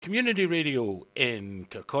Community Radio in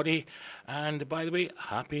Kirkcaldy. And by the way,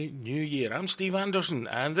 Happy New Year. I'm Steve Anderson,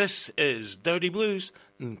 and this is Dirty Blues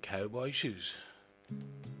and Cowboy Shoes.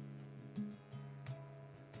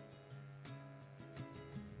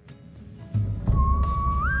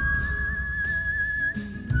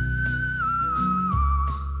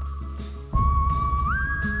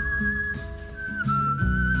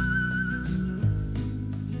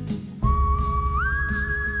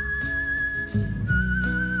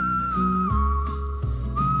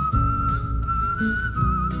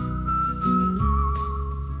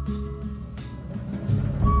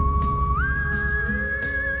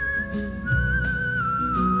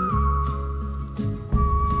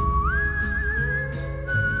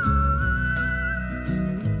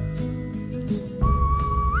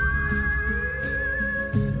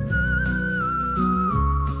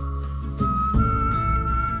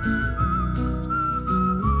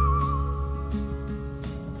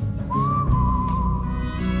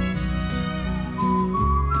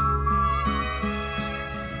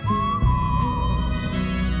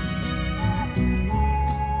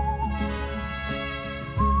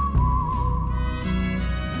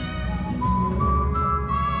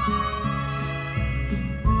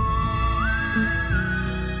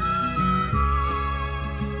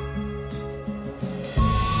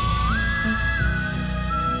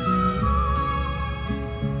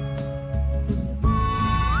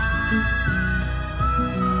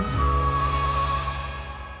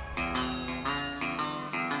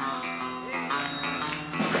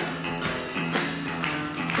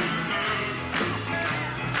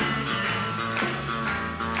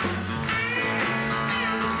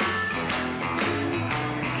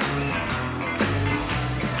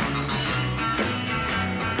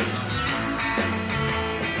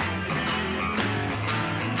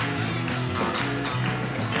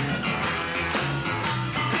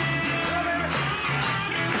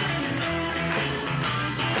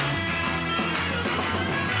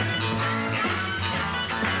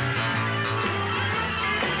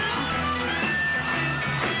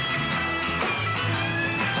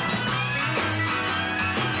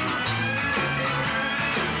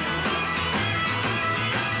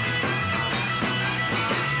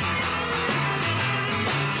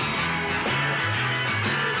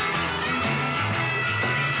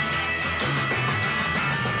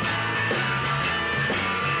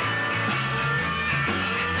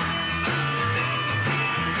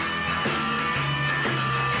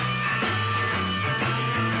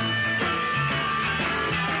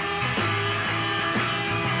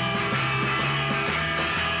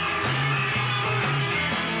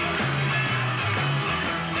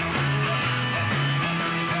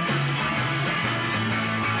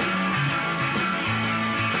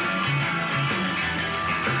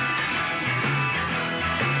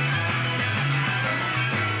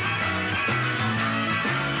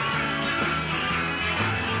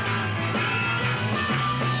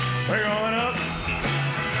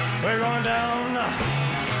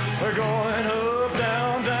 We're going up,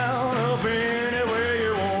 down, down, up anywhere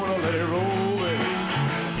you wanna let it roll, baby.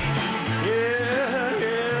 Yeah,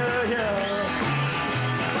 yeah, yeah.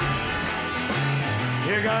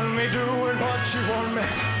 You got me doing what you want me.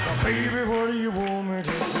 Now, baby, what do you want me to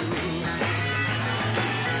do?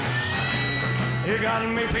 You got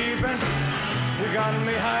me peeping, you got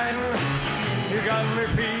me hiding, you got me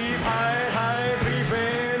peep, hide, hide, peep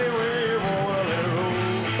anywhere you wanna let it roll.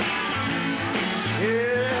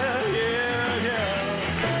 Yeah, yeah, yeah.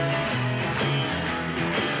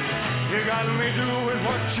 You got me doing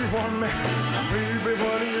what you want me. Now, baby,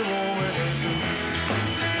 what do you want me to do?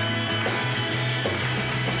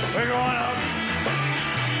 We're going up,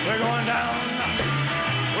 we're going down,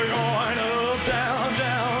 we're going up, down,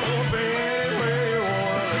 down, up anywhere you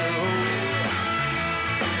wanna let it roll.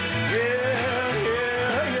 Yeah,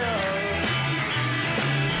 yeah, yeah.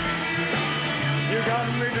 You got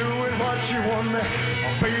me doing what you want me.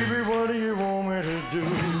 Oh, baby, what do you want me to do?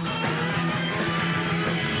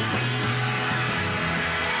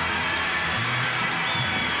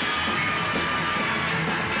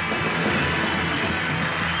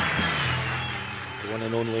 The one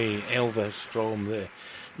and only Elvis from the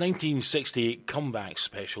 1968 comeback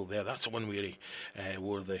special there. That's the one where he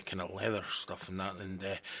wore the kind of leather stuff and that,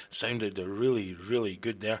 and sounded really, really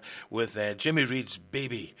good there with Jimmy Reed's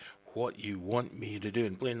Baby, What You Want Me to Do,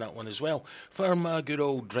 and playing that one as well for my good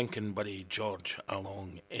old drinking buddy George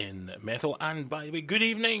along in Methil. And by the way, good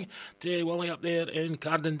evening to Wally up there in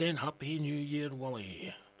Cardenden. Happy New Year,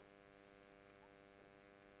 Wally.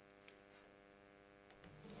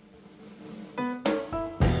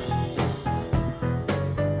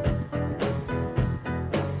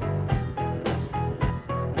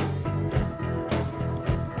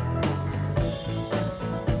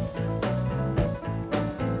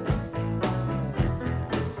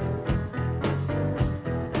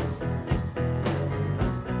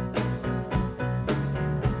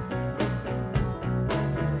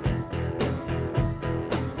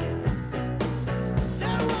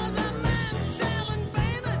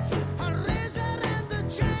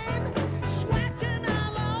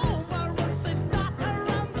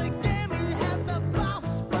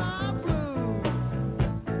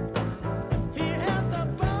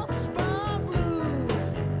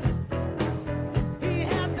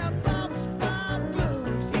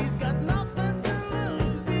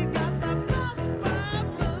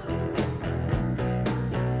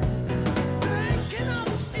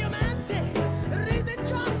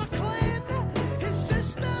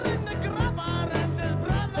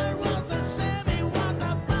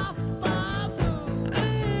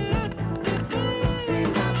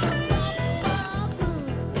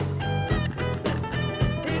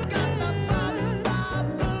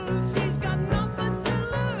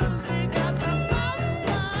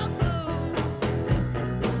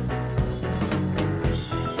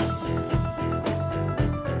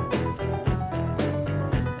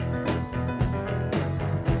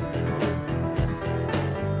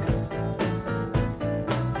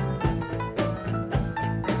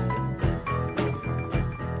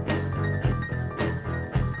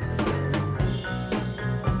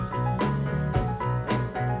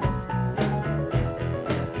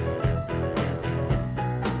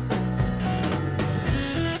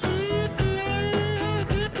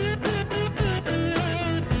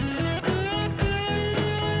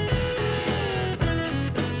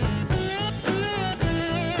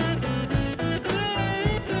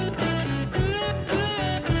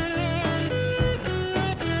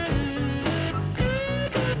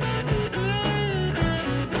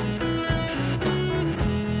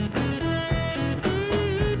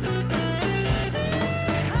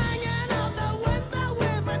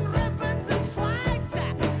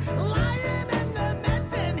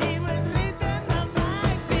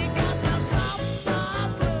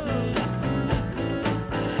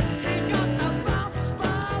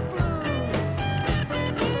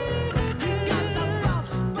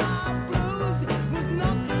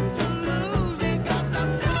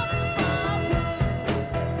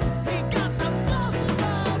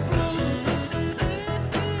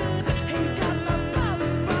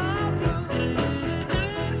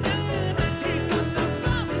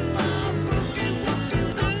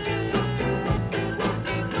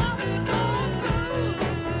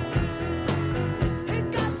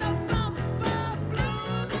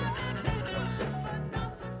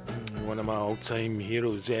 all-time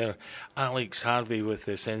heroes there. Alex Harvey with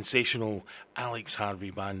the sensational Alex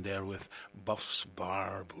Harvey Band there with Buff's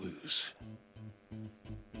Bar Blues.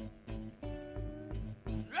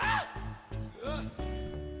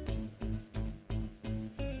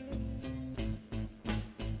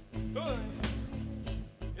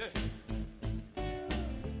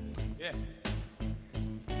 Yeah.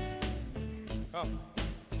 Come.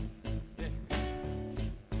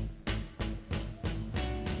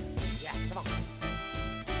 Yeah, come on.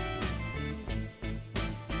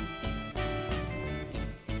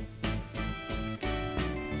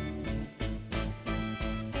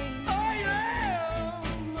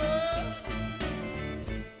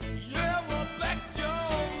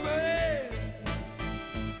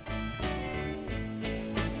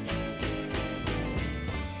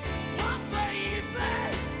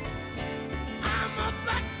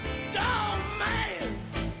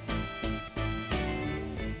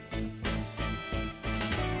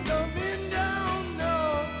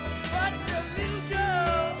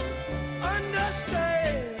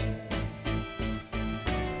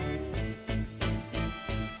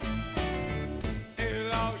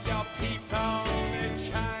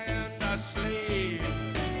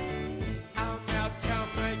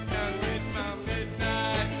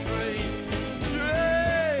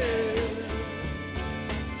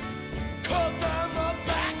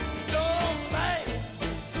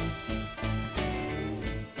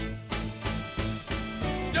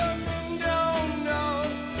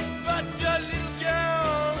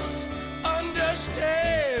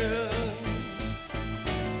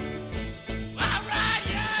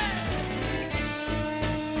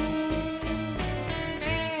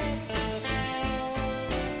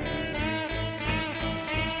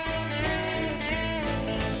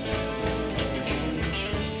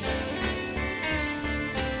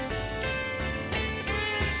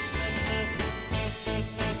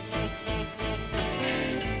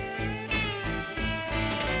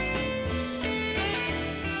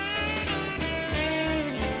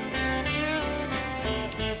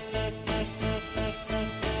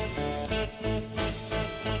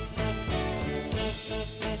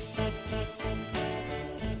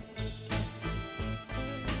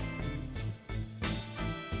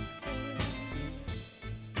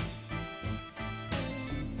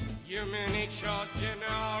 Human eat your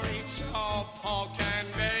dinner, eat your pork and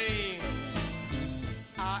beans.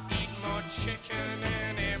 I eat more chicken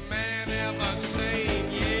than any man ever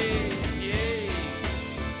seen. Yeah, yeah.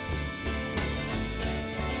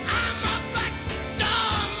 I'm a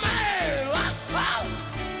backdoor man.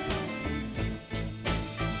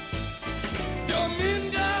 The men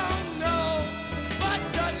don't know, but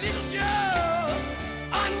the little girl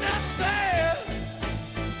understands.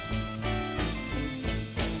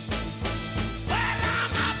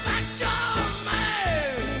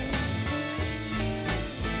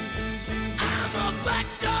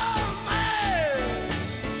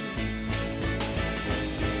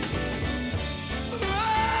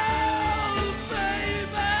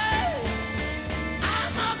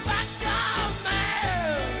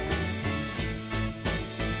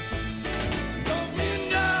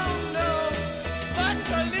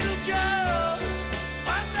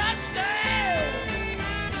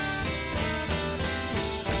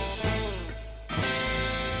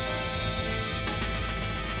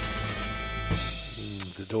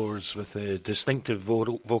 Doors with the distinctive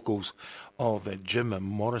vocals of Jim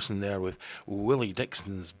Morrison there with Willie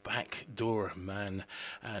Dixon's Back Door Man.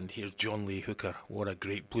 And here's John Lee Hooker. What a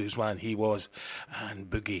great blues man he was. And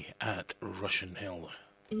Boogie at Russian Hill.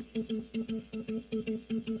 Hey,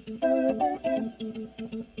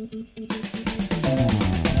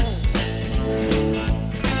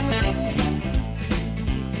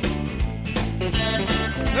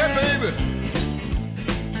 baby.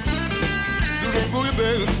 Do the boogie,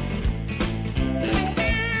 baby.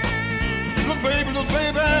 Look, baby.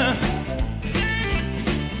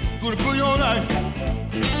 Do the boogie all night.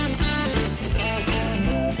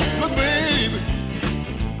 Look, baby.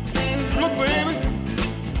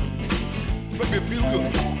 Make me feel good.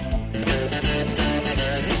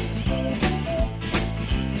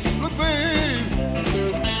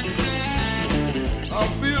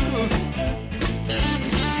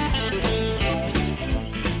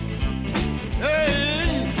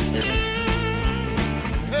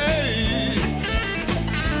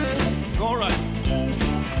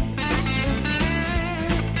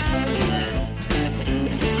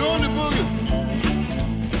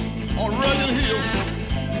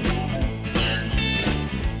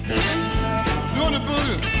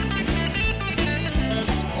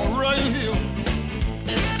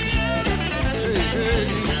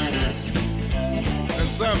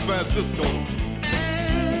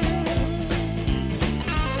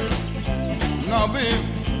 now, baby.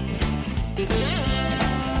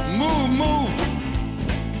 Move, move.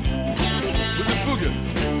 With the boogie.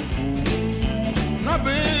 Now,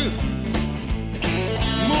 baby.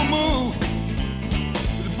 Move, move.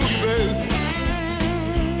 With the boogie, baby.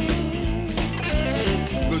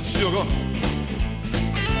 Good sugar.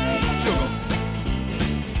 Sugar.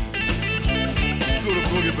 Do the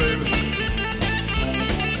boogie, baby.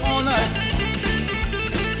 All night.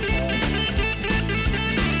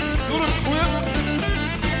 Do the twist.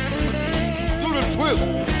 Do the twist.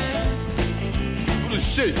 Do the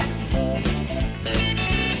shake.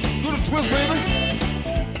 Do the twist, baby.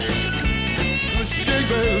 Do the shake,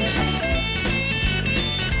 baby.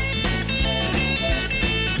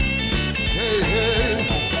 Hey, hey.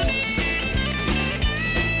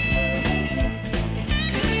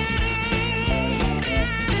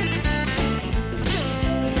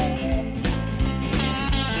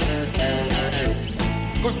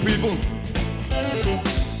 Look, people,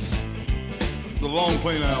 the long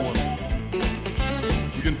plane hour.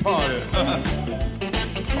 You can party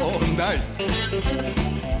all night.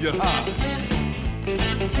 Get high.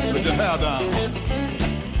 Let your hair down.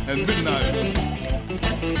 At midnight.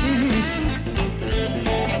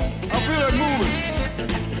 I feel like moving.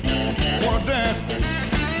 Wanna dance.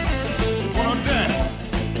 Wanna dance.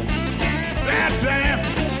 Dance, dance.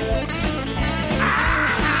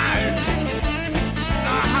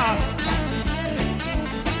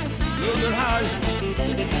 A little higher.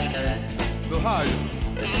 A little higher.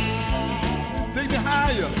 Take me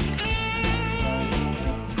higher.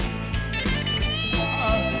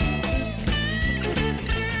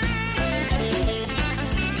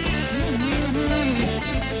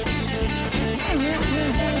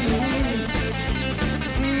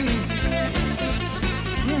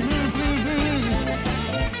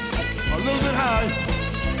 A little bit high.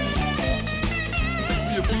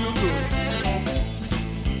 You feel good.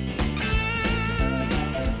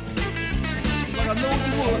 Like I know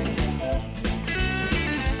you would.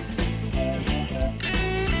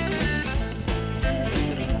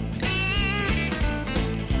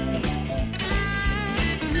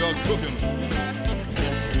 We are cooking.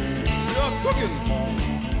 We are cooking.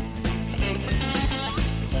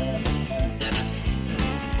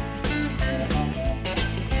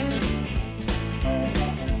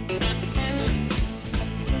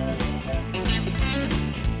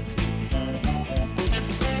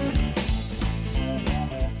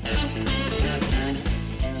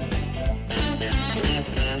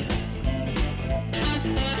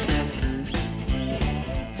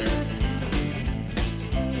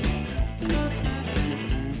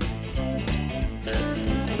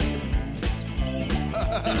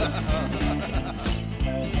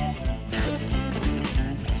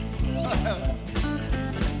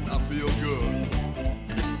 I feel good.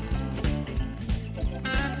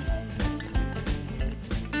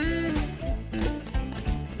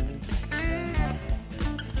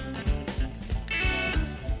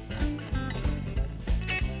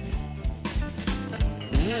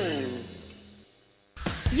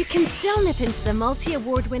 You can still nip into the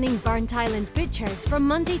multi-award-winning Burnt Island Butchers from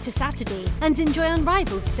Monday to Saturday and enjoy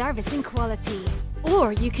unrivaled service and quality.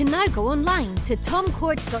 Or you can now go online to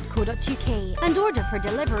tomcourts.co.uk and order for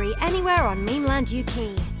delivery anywhere on mainland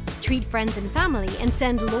UK. Treat friends and family and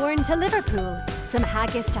send Lauren to Liverpool, some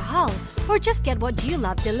haggis to Hull, or just get what you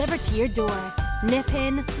love delivered to your door. Nip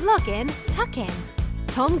in, log in, tuck in.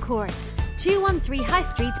 Tom Courts, 213 High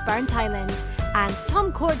Street, Burnt Island, and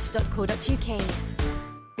tomcourts.co.uk.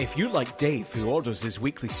 If you're like Dave, who orders his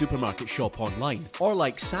weekly supermarket shop online, or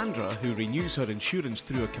like Sandra, who renews her insurance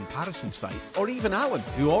through a comparison site, or even Alan,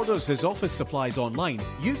 who orders his office supplies online,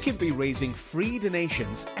 you can be raising free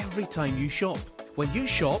donations every time you shop. When you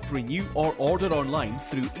shop, renew or order online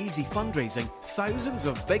through Easy Fundraising, thousands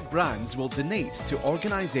of big brands will donate to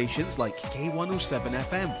organisations like K107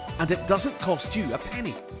 FM. And it doesn't cost you a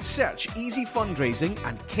penny. Search Easy Fundraising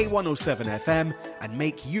and K107 FM and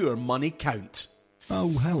make your money count. Oh,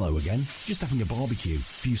 hello again. Just having a barbecue. A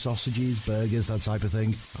few sausages, burgers, that type of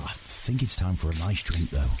thing. I think it's time for a nice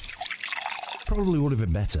drink, though. Probably would have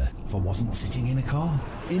been better if I wasn't sitting in a car,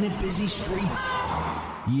 in a busy street.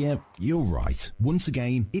 Yeah, you're right. Once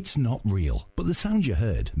again, it's not real. But the sounds you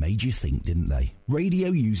heard made you think, didn't they?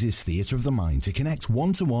 Radio uses theatre of the mind to connect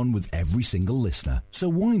one-to-one with every single listener. So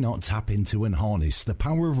why not tap into and harness the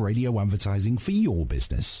power of radio advertising for your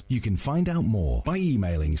business? You can find out more by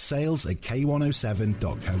emailing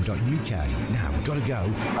sales@k107.co.uk. Now, gotta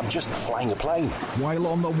go. I'm just flying a plane. While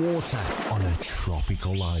on the water, on a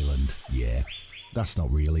tropical island. Yeah, that's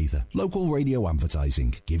not real either. Local radio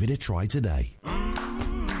advertising. Give it a try today.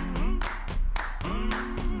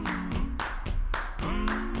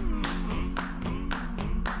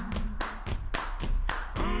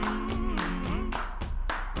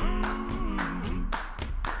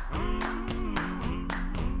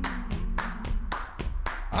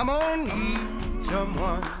 I'm gonna need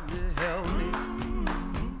someone to help me.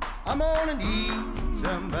 I'm gonna need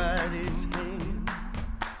somebody's hand.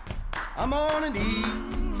 I'm gonna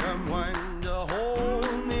need someone to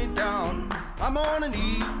hold me down. I'm gonna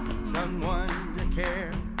need someone to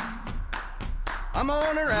care. I'm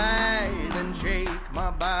gonna ride and shake my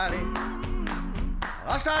body.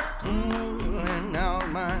 I'll start pulling out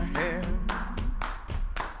my hair.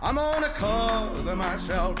 I'm gonna cover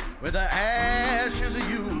myself with the ashes of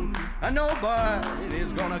you, and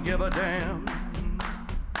nobody's gonna give a damn.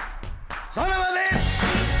 Son of a bitch,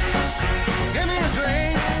 give me a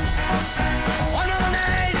drink. One more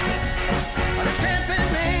night, but it's can't be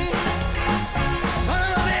me. Son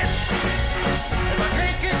of a bitch, if I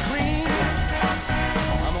can't get clean,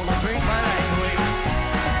 I'm gonna drink my night away.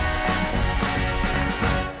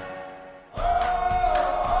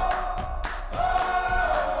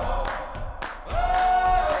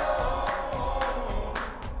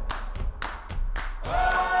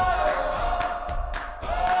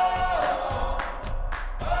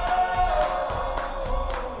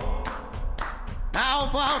 Now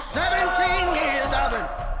for 17 years I've been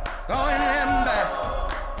going them back.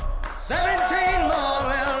 17 more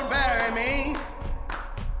will bury me.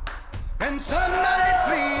 Can somebody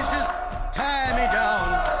please just tie me down?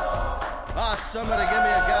 Oh, somebody give me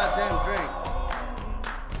a goddamn drink.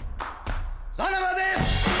 Son of a bitch,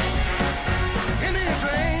 give me a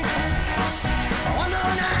drink. One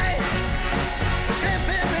more night, this can't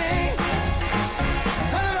be me.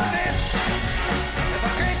 Son of a bitch, if I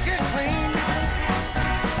can't get clean,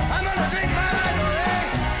 I'm gonna drink my life away.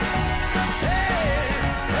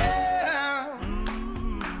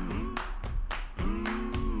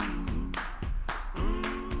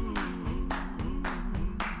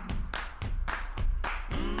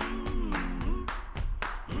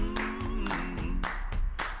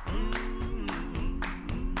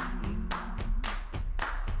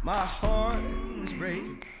 My heart is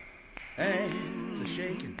breaking, hands are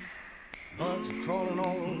shaking, bugs are crawling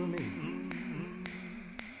all over me.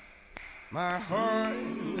 My heart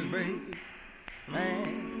is breaking,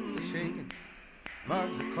 hands are shaking,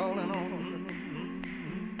 bugs are crawling all over me.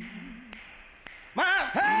 My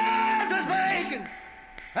heart is breaking,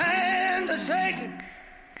 hands are shaking,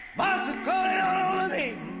 bugs are crawling all over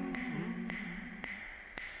me.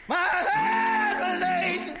 My head is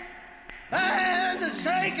aching, my hands are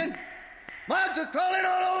shaking, bugs are crawling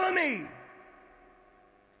all over me.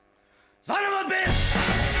 Son of a bitch,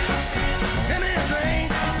 give me a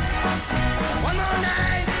drink. One more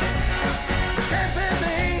night, this can't be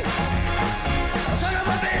me. Son of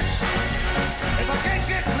a bitch, if I can't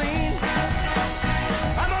get clean,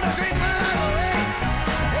 I'm gonna drink my life away.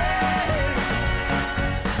 Yeah.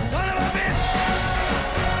 Son of a bitch,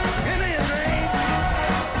 give me a drink.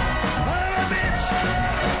 Son of a bitch,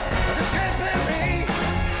 this can't be me.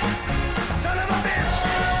 Son of a bitch,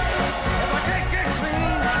 if I can't get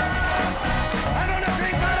clean, I'm gonna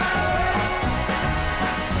drink my life away.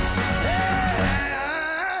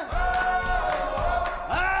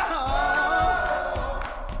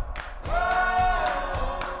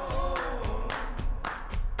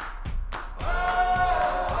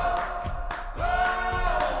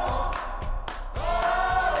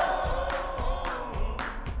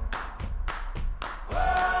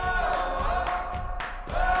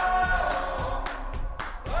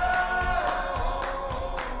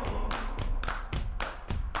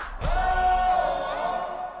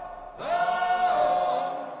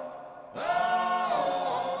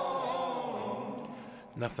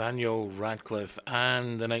 Nathaniel Radcliffe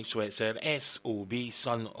and the Night Sweats there, S.O.B.,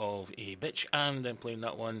 Son of a Bitch, and then playing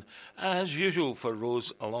that one as usual for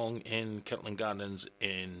Rose along in Kirtland Gardens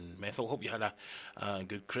in Methil. Hope you had a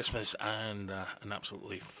good Christmas and an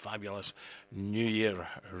absolutely fabulous New Year,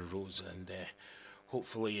 Rose, and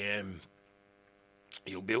hopefully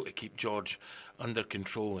you'll be able to keep George under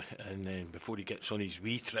control and before he gets on his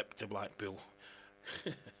wee trip to Blackpool.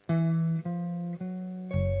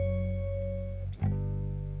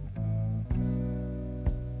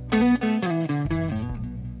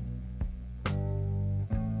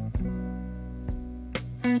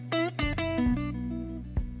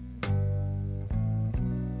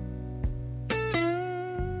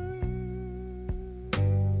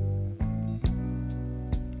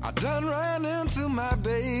 I done ran into my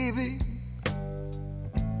baby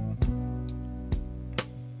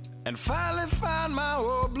and finally found my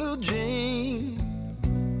old blue jean.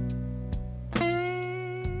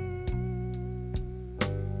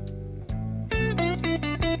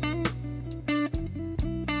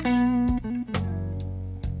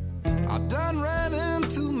 I done ran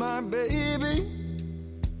into my baby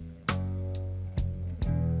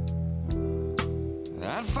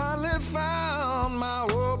I finally found my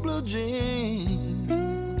old blue jean.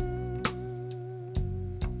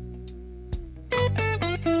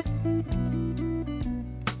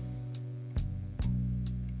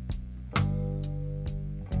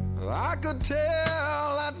 I could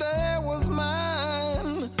tell that day was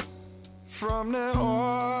mine from the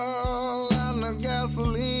oil and the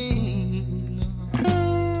gasoline.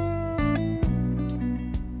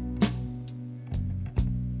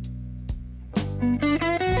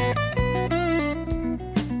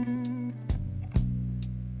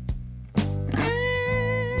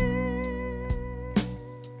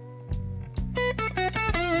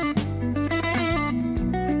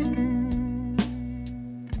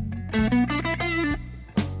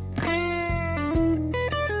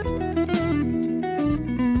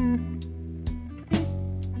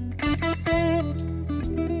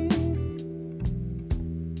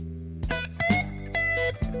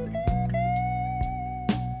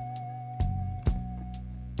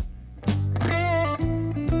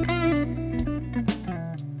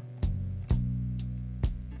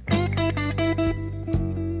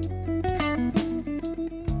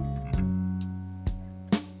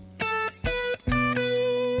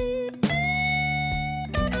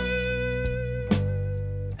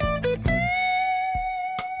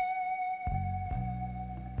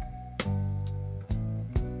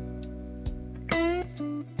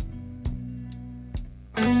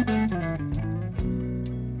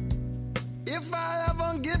 If I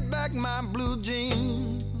ever get back my blue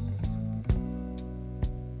jeans,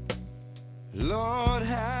 Lord,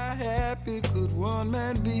 how happy could one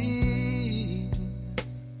man be?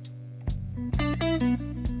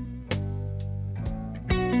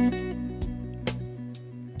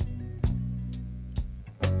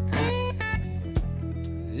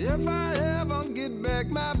 If I ever get back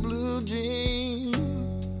my blue jeans,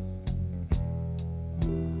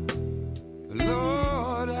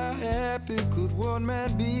 Lord, how happy could one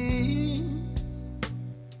man be?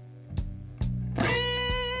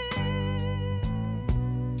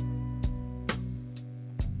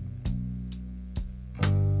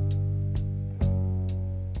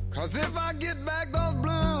 Cause if I get back those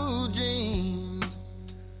blue jeans,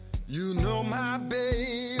 you know my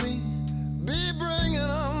baby be bringing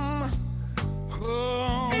them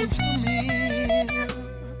home to me.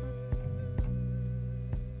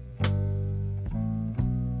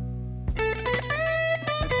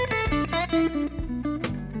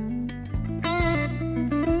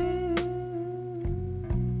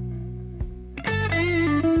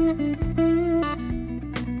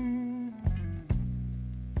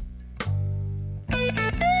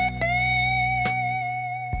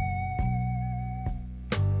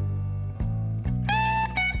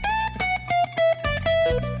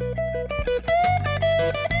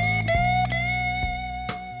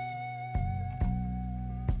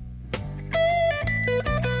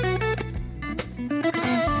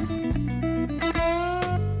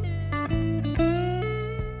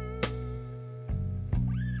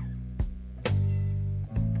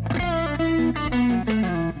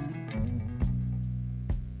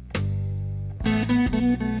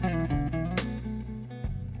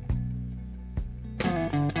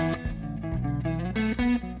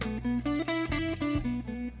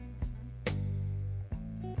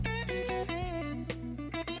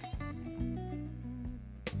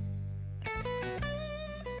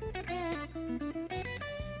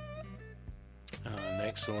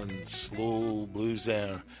 Excellent slow blues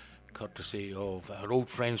there, courtesy of our old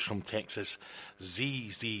friends from Texas,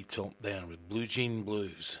 ZZ Top there with Blue Jean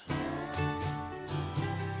Blues.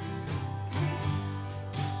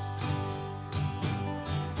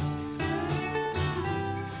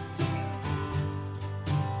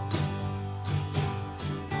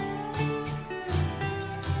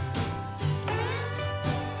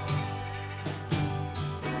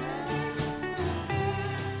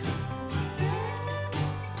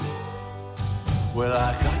 Well,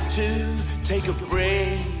 I got to take a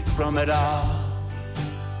break from it all,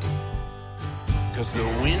 'cause the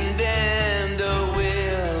wind and the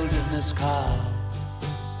wilderness call,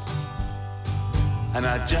 and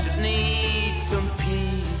I just need some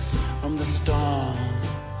peace from the storms.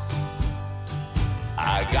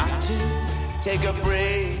 I got to take a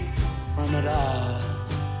break from it all,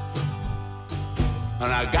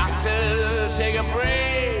 and I got to take a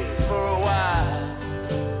break for a while,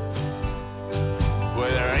 where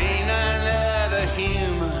there ain't another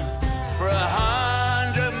human for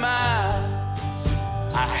 100 miles.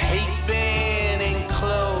 I hate being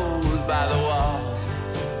enclosed by the walls,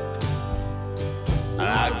 and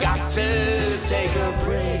I got to take a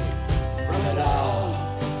break from it all.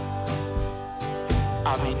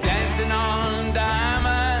 I'll be dancing on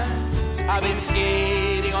diamonds, I'll be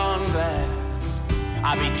skating on glass,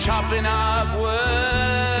 I'll be chopping up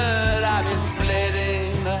wood, I'll be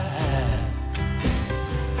splitting the hair.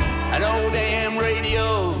 An old damn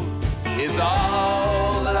radio is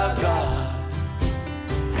all that I've got.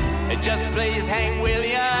 It just plays Hank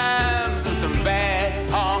Williams and some bad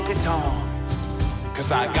honky-tonk.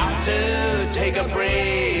 'Cause I got to take a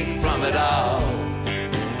break from it all.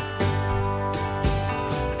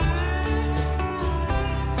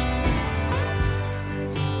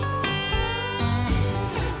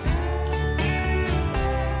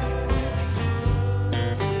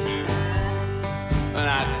 And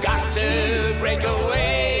I got to break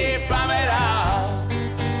away from it all.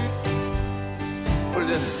 For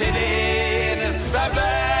the city and the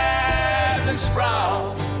suburbs and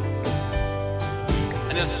sprawl,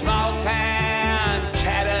 and the small town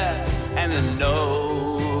chatter and the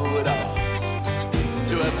know-it-alls,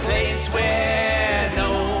 to a place where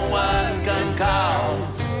no one can call.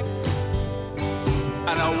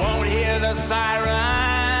 And I won't hear the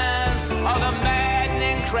sirens or the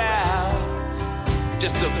maddening crowds,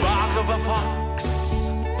 just the bark of a fox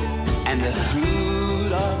and the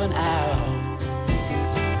hoot of an owl.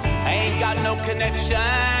 I ain't got no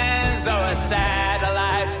connections or a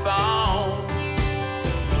satellite phone.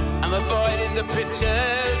 I'm avoiding the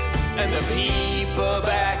pictures and the people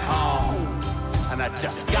back home. And I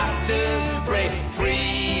just got to break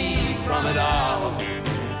free from it all.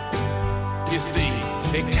 You see,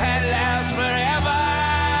 it can't last forever.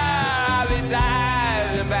 I'll be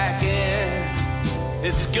diving back in.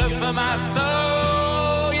 It's good for my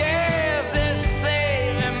soul, yes, it's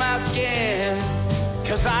saving my skin.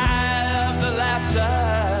 'Cause I love the laughter,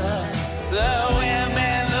 the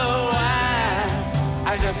women, the wine.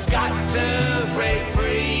 I just got to break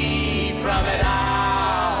free from it all.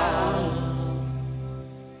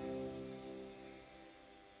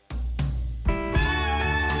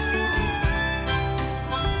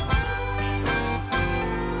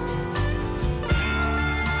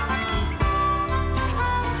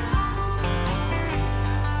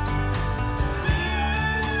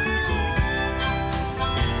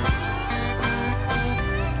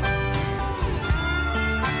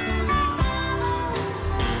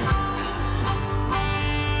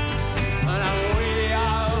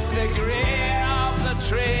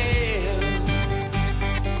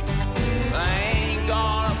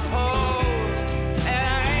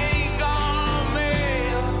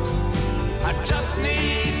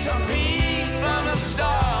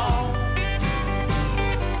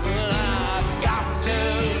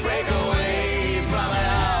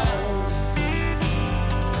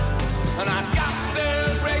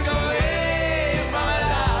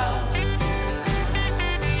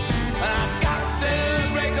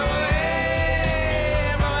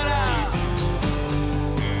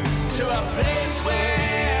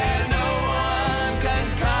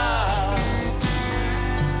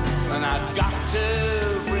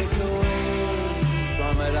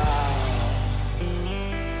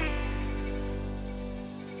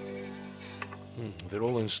 The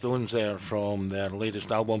Rolling Stones there from their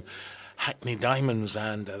latest album, Hackney Diamonds,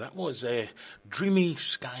 and that was Dreamy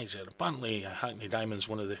Skies. Apparently Hackney Diamonds,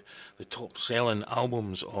 one of the top selling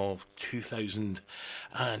albums of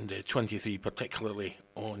 2023, particularly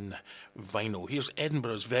on vinyl. Here's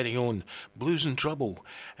Edinburgh's very own Blues and Trouble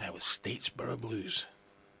with Statesboro Blues.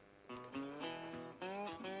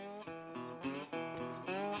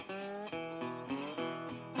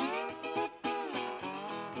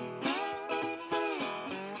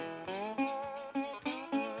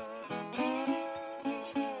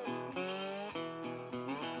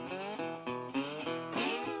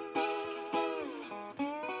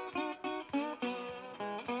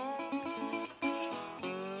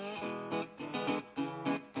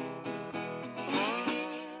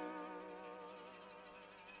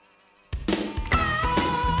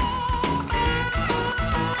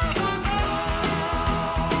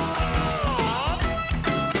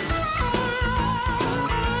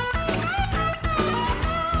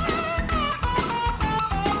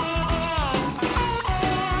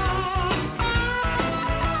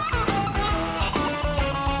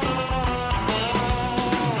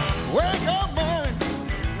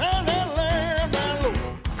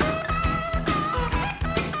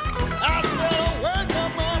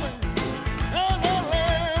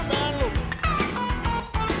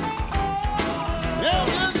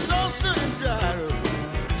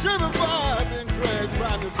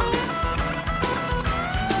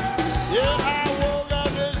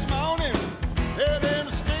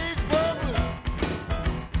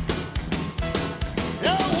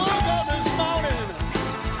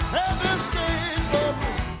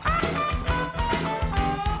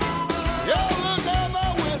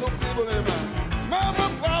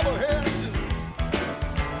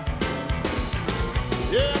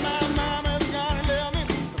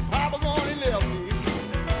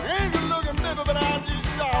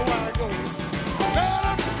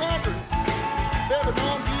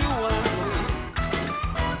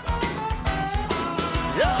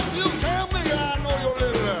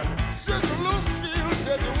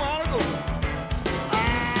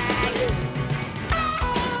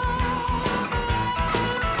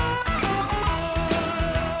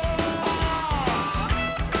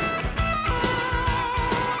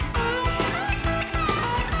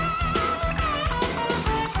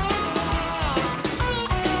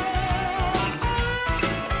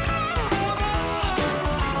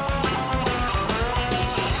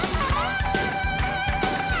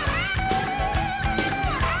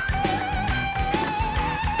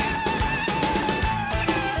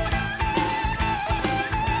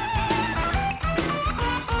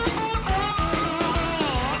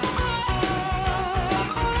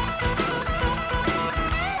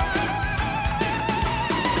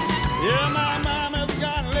 Yeah, my mama's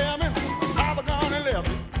gonna live me, Papa gonna live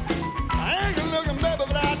me. I ain't good looking, baby,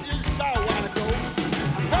 but I just saw a while ago.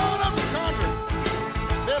 Going up the country,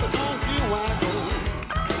 baby, don't you wanna go?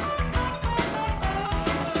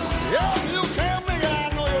 Yeah, you tell me I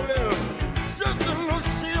know your little sister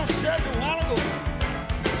Lucille said you wanna go.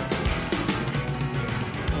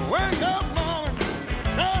 Wake up, morning,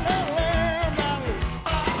 turn that lamb down low.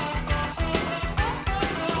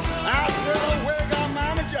 I said, oh, wake up,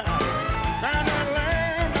 mama, John, turn that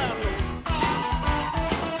lamb down low.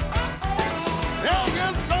 I'm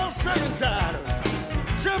getting so sick and tired of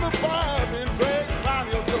Jimmy Bob and Craig 5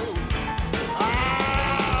 years old.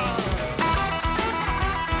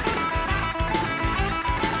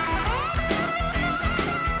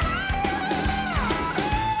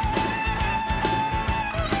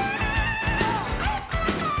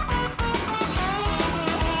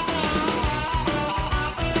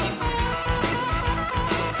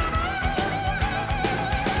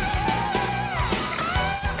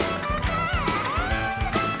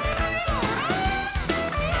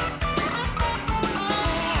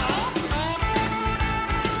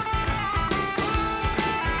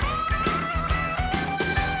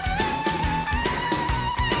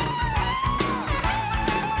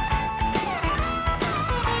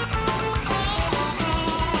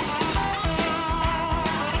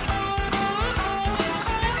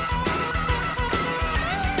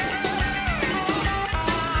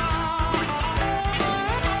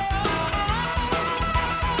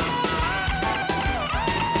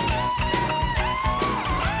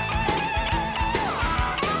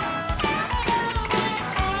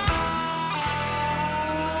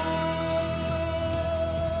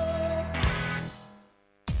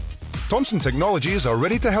 Thompson Technologies are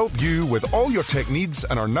ready to help you with all your tech needs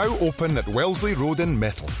and are now open at Wellesley Road in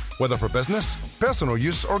Metal. Whether for business, personal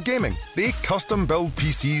use or gaming, they custom build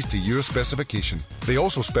PCs to your specification. They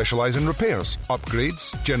also specialise in repairs,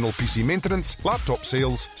 upgrades, general PC maintenance, laptop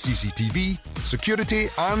sales, CCTV, security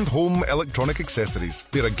and home electronic accessories.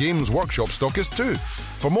 They're a games workshop stockist too.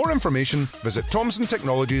 For more information, visit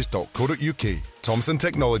thompsontechnologies.co.uk. Thompson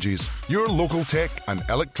Technologies, your local tech and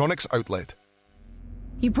electronics outlet.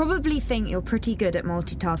 You probably think you're pretty good at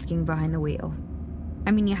multitasking behind the wheel.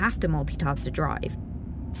 I mean, you have to multitask to drive.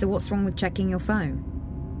 So what's wrong with checking your phone?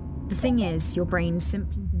 The thing is, your brain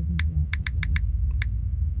simply doesn't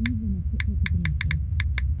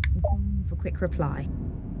work. For quick reply,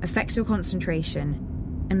 affects your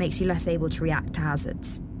concentration, and makes you less able to react to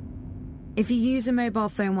hazards. If you use a mobile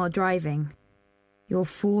phone while driving, you're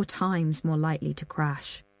 4 times more likely to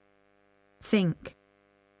crash. Think.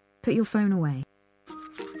 Put your phone away.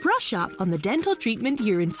 Brush up on the dental treatment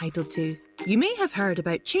you're entitled to. You may have heard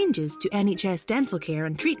about changes to NHS dental care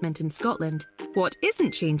and treatment in Scotland. What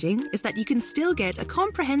isn't changing is that you can still get a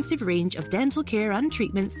comprehensive range of dental care and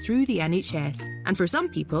treatments through the NHS. And for some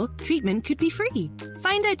people, treatment could be free.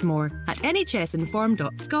 Find out more at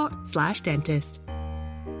nhsinform.scot/dentist.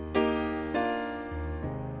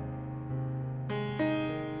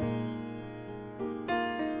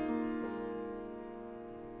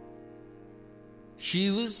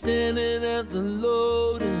 She was standing at the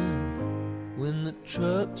loading when the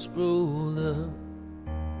trucks rolled up.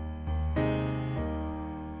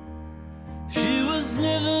 She was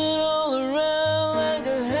sniffing all around like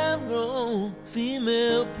a half-grown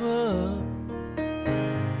female pup.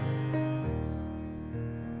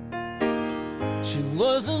 She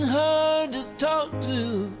wasn't hard to talk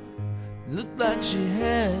to, looked like she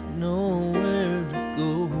had nowhere to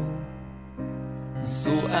go.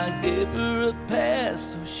 So I gave her a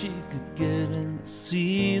pass so she could get in to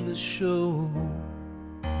see the show.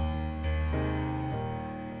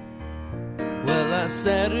 Well, I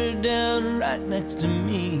sat her down right next to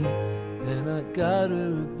me and I got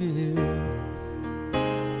her a beer.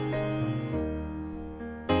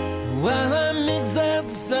 While I mixed out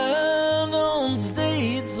the sound on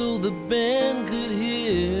stage so the band could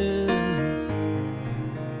hear,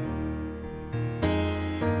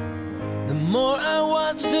 the more I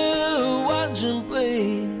watched her watch and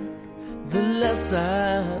play, the less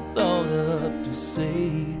I thought up to say.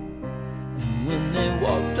 And when they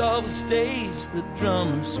walked off stage, the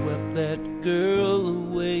drummer swept that girl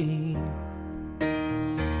away.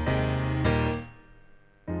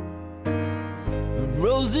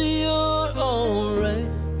 Rosie, you're alright,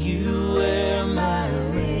 you wear my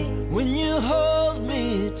ring. When you hold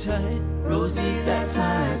me tight, Rosie, that's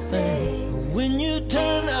my thing. When you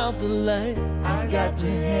turn out the light, I got to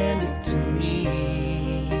hand it to me.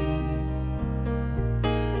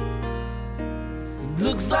 It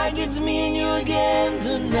looks like it's me and you again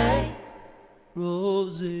tonight,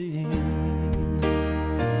 Rosie.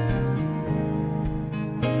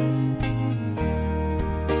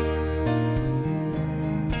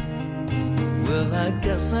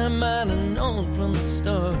 Guess I might have known from the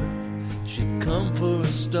start she'd come for a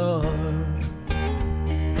start.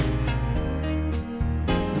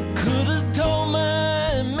 I could have told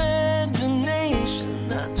my imagination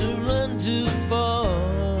not to run too far.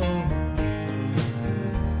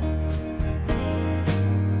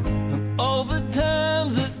 And all the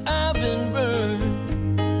times that I've been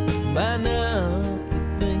burned, by now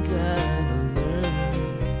I think I'd have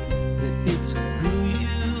learned that it's who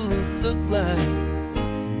you look like,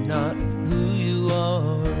 not who you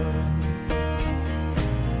are.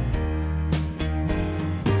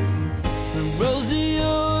 And Rosie,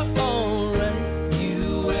 you're alright.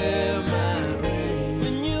 You wear my ring.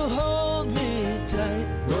 When you hold me tight,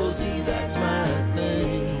 Rosie, that's my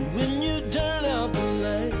thing. When you turn out the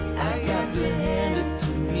light, I got to hand it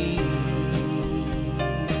to me.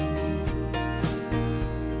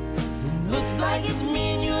 It looks like it's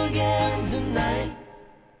me and you again tonight.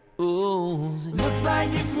 Oh, it looks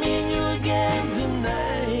like it's me and you again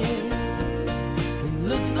tonight. It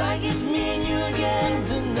looks like it's me and you again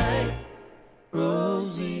tonight,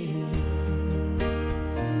 Rosie.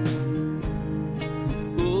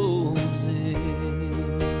 Rosie.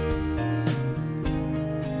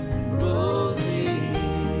 Rosie.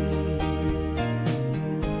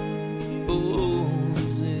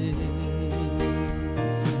 Rosie.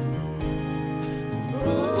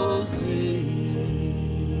 Rosie.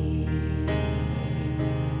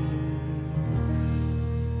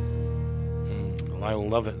 I'll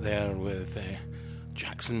love it there with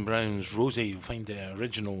Jackson Browne's Rosie. You'll find the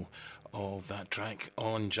original of that track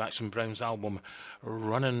on Jackson Browne's album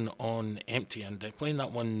Running on Empty, and playing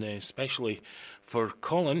that one especially for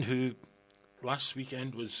Colin, who last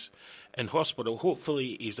weekend was in hospital.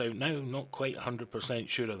 Hopefully he's out now. Not quite 100%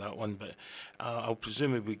 sure of that one, but I'll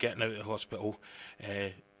presume he'll be getting out of the hospital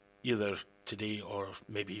either today or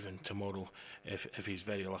maybe even tomorrow if he's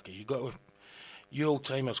very lucky. You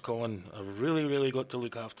old-timers, Colin, have really, really got to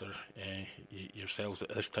look after yourselves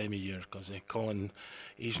at this time of year, because Colin,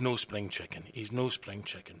 he's no spring chicken. He's no spring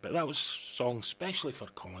chicken. But that was a song specially for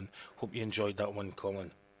Colin. Hope you enjoyed that one,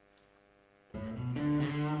 Colin.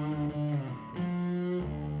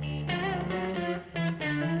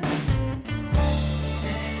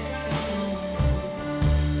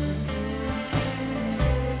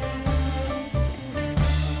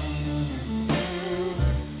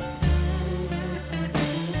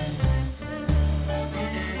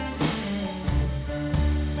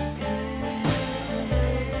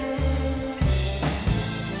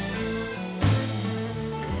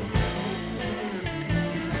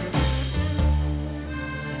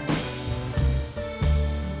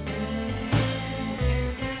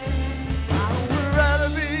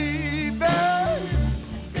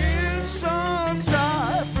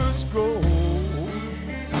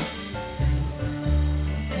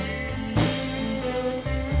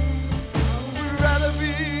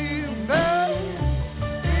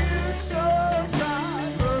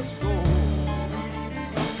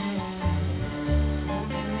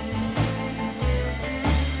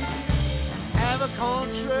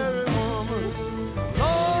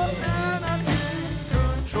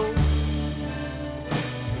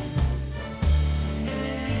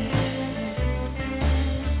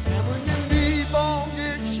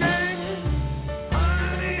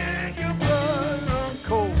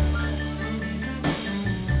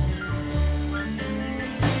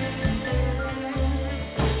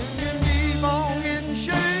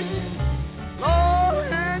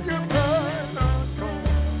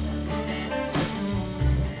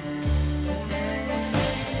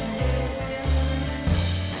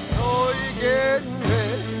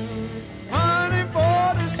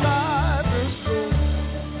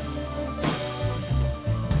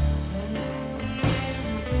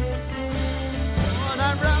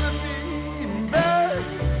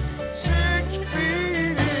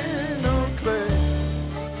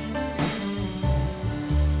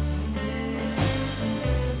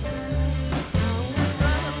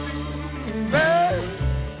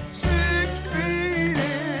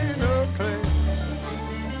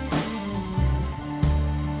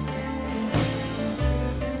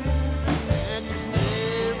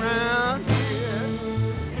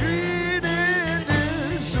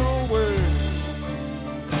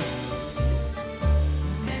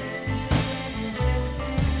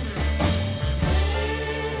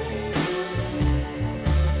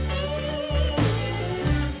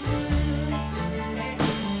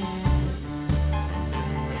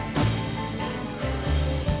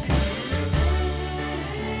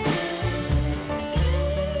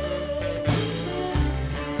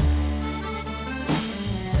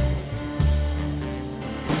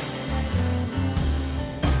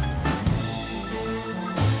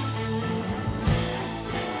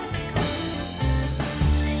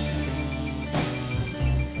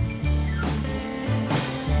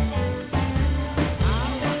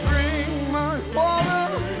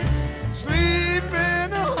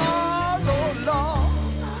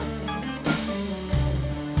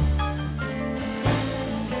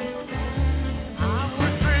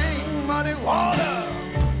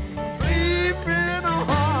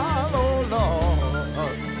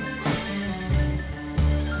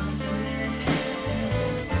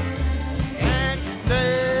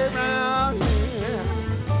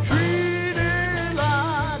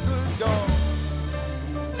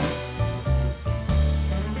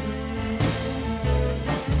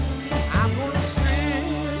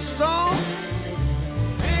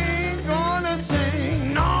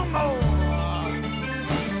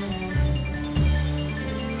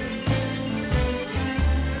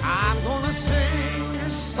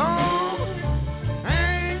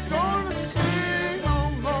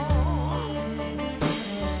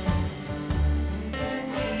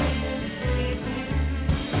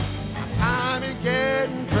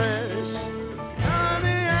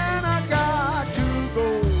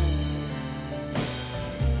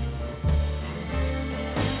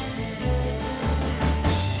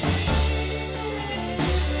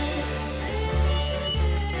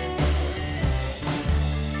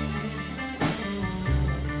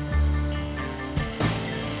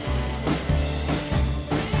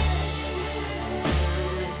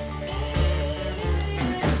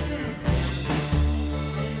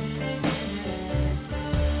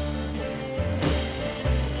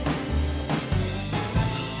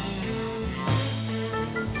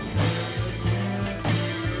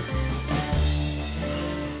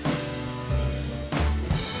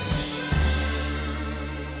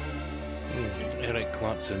 Eric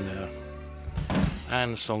Clapton there.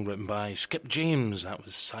 And a song written by Skip James, that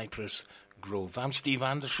was Cypress Grove. I'm Steve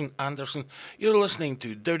Anderson. You're listening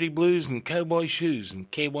to Dirty Blues and Cowboy Shoes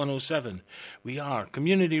and K107. We are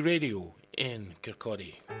Community Radio in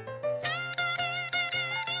Kirkcaldy.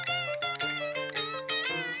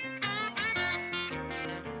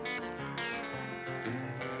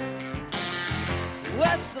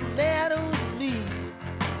 What's the matter with me?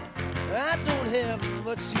 I don't have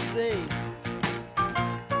much to say.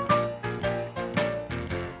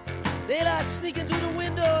 Daylight sneaking through the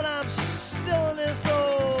window and I'm still in this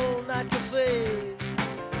old night cafe.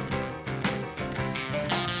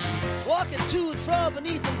 Walking to and from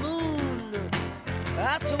beneath the moon,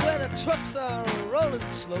 out to where the trucks are rolling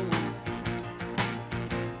slow.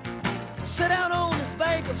 Sit down on this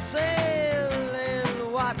bank of sand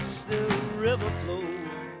and watch the river flow.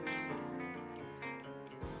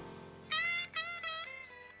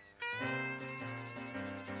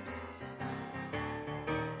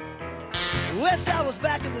 Wish I was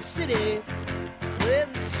back in the city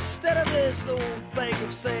instead of this old bank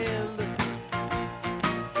of sand,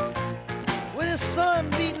 with the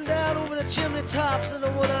sun beating down over the chimney tops and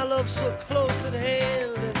the one I love so close at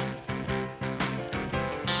hand.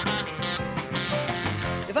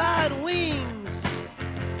 If I had wings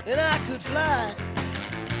and I could fly,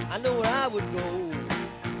 I know where I would go.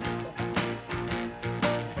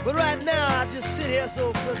 But right now I just sit here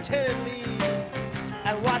so contentedly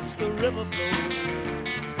and watch the river flow.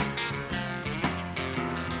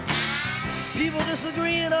 People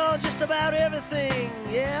disagreeing on just about everything,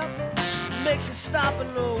 yeah, makes you stop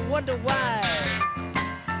and wonder why.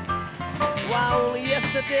 Why only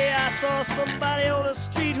yesterday I saw somebody on the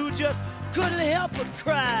street who just couldn't help but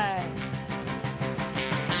cry.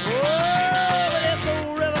 Oh, but this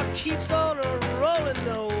old river keeps on rolling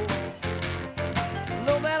low,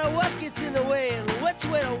 no matter what gets in the way and which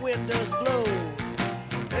way the wind does blow.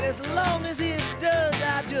 And as long as it does,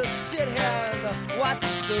 I just sit here and watch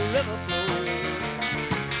the river flow.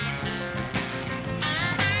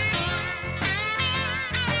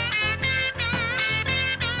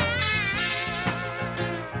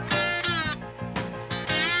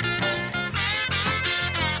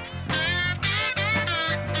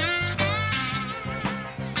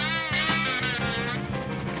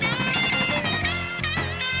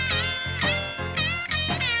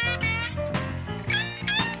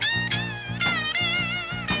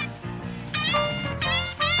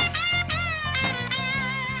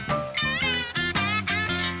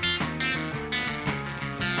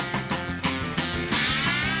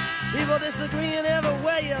 Disagreeing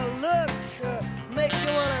everywhere you look makes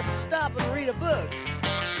you want to stop and read a book.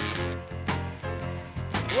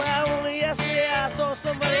 Well, only yesterday I saw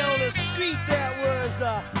somebody on the street that was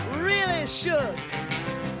really shook.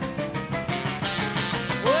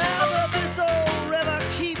 Well, but this old river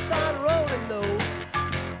keeps on rolling though,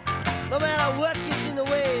 no matter what gets in the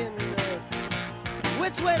way and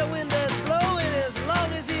which way the wind does blow. And as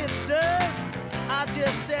long as it does, I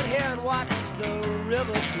just sit here and watch the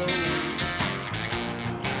river flow.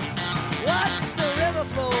 Watch the river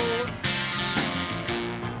flow.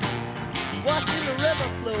 Watching the river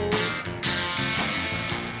flow.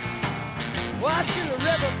 Watching the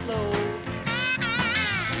river flow.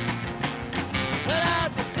 Well,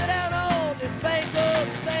 I'll just sit down on this bank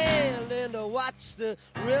of sand and watch the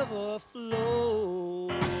river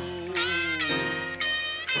flow.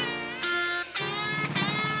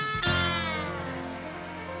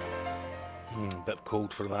 Bit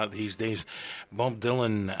cold for that these days. Bob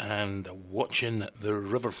Dylan and Watching the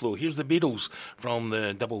River Flow. Here's the Beatles from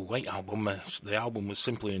the Double White album. The album was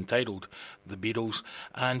simply entitled The Beatles,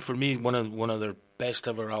 and for me one of their best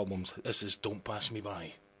ever albums. This is Don't Pass Me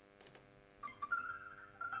By.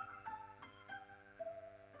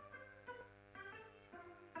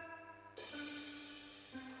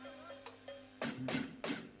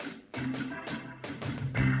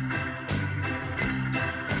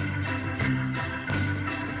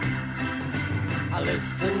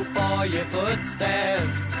 Listen for your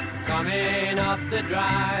footsteps coming up the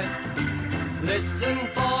drive. Listen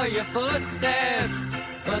for your footsteps,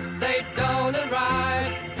 but they don't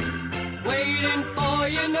arrive. Waiting for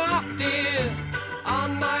your knock, dear,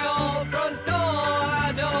 on my old front door.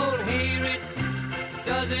 I don't hear it.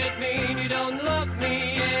 Does it mean you don't love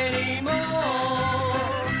me anymore?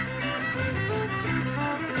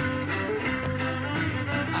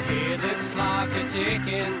 I hear the clock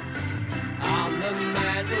a-ticking on the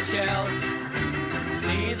mantel shelf.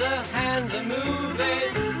 See the hands are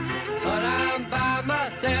moving, but I'm by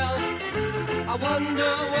myself. I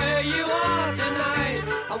wonder where you are tonight,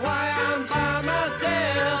 and why I'm by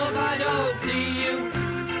myself. I don't see you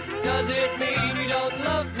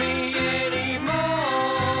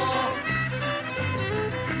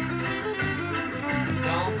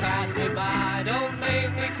by, don't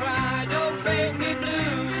make me cry, don't make me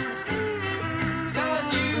blue.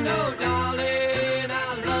 'Cause you know, darling,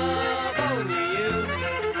 I love only you.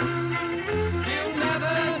 You'll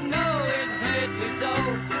never know it hurt me so.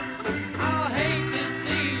 I'll hate to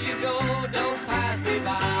see you go, don't pass me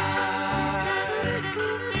by.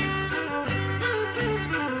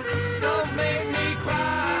 Don't make me cry.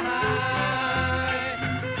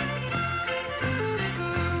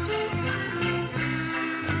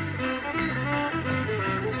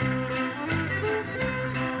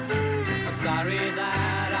 I'm sorry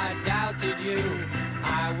that I doubted you,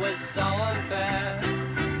 I was so unfair.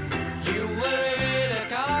 You were in a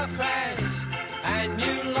car crash and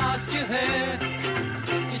you lost your hair.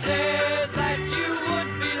 You said that you would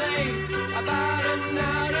be late about an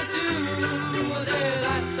hour or two. I said,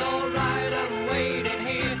 that's alright, I'm waiting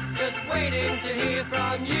here, just waiting to hear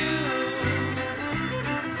from you.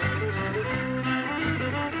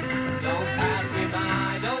 Don't pass me by,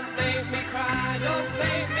 don't make me cry, don't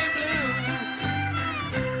make me blue.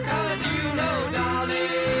 'Cause you know,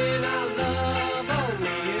 darling, I love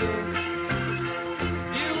only you.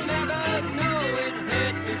 You'll never know it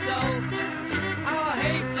hurt me so. I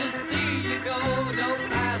hate to see you go, don't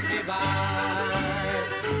pass me by.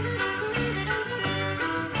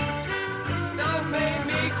 Don't make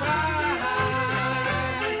me cry.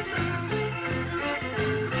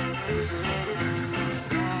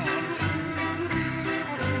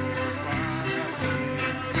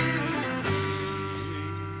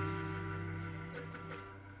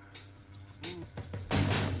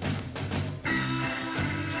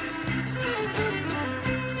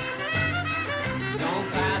 Don't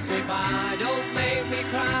pass me by, don't make me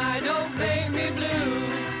cry, don't make me blue.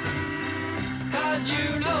 'Cause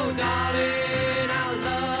you know, darling, I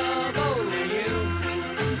love only you.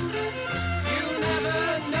 You'll never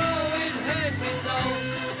know it hurt me so.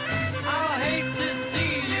 I'll hate to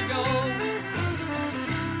see you go.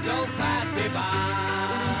 Don't pass me by.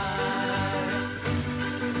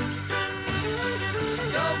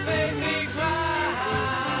 Don't make me cry.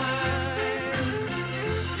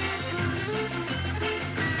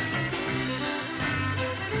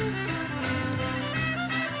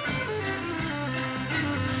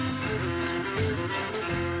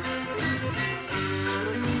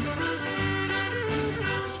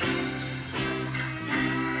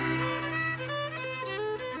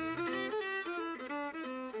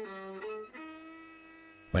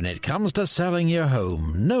 When it comes to selling your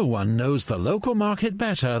home, no one knows the local market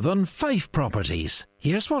better than Fife Properties.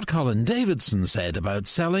 Here's what Colin Davidson said about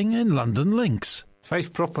selling in London Links.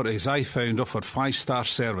 Fife Properties, I found, offered 5-star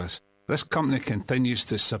service. This company continues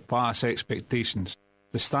to surpass expectations.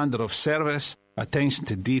 The standard of service, attention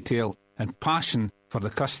to detail and passion for the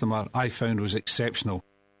customer I found was exceptional.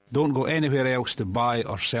 Don't go anywhere else to buy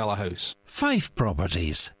or sell a house. Fife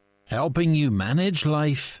Properties, helping you manage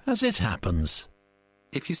life as it happens.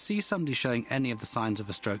 If you see somebody showing any of the signs of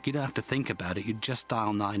a stroke, you don't have to think about it, you just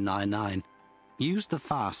dial 999. Use the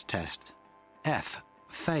FAST test. F,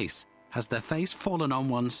 face. Has their face fallen on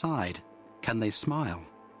one side? Can they smile?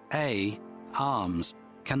 A, arms.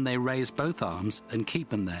 Can they raise both arms and keep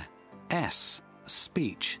them there? S,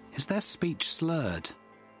 speech. Is their speech slurred?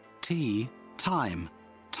 T, time.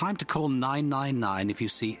 Time to call 999 if you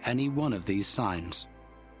see any one of these signs.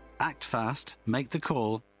 Act fast, make the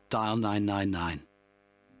call, dial 999.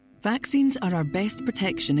 Vaccines are our best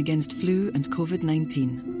protection against flu and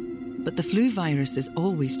COVID-19. But the flu virus is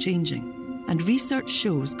always changing, and research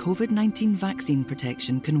shows COVID-19 vaccine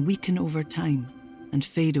protection can weaken over time and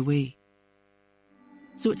fade away.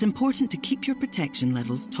 So it's important to keep your protection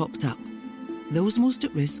levels topped up. Those most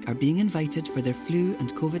at risk are being invited for their flu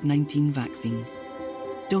and COVID-19 vaccines.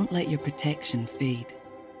 Don't let your protection fade.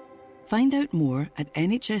 Find out more at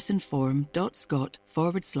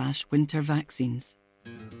nhsinform.scot/winter vaccines.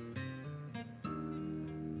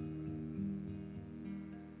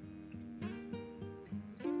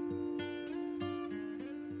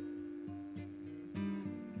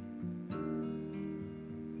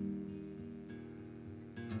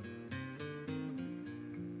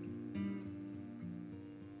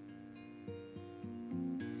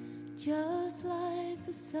 Just like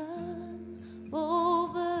the sun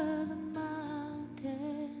over the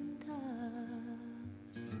mountain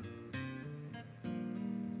tops,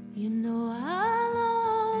 you know I'll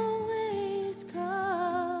always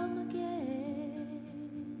come again.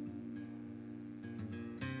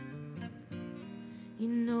 You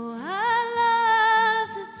know I love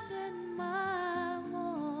to spend my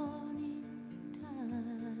morning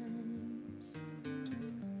times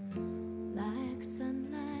like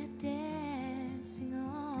sunlight dancing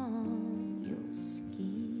on your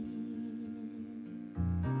skin.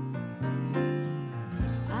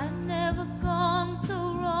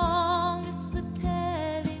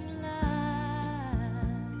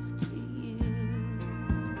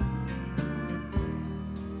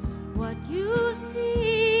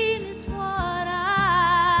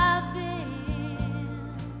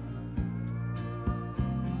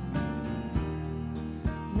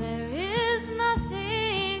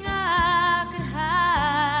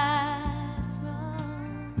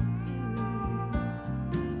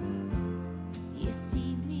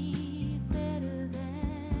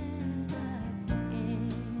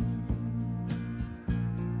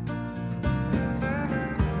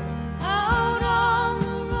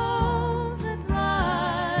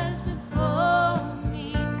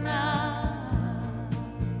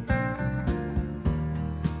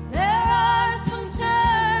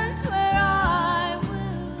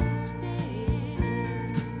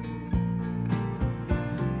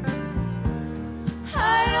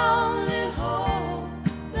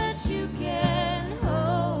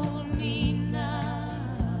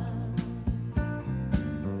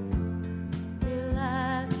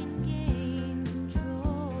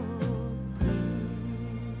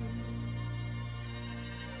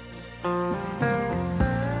 Like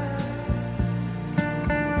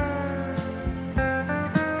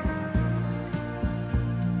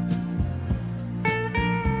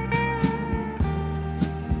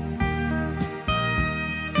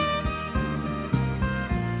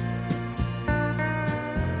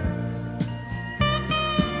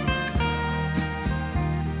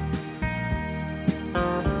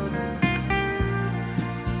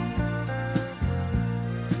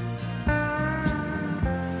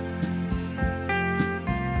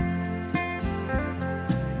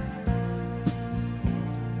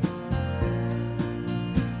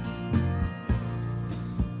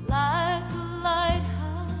a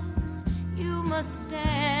lighthouse, you must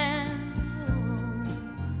stand alone.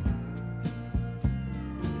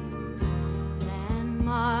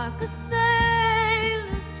 Landmark a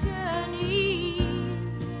sailor's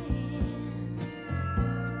journeys in.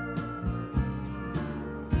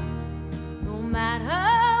 No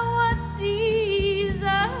matter what seas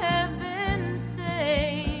I have been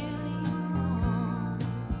sailing on,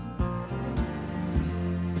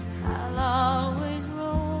 I'll always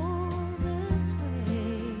roll this way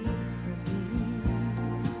again.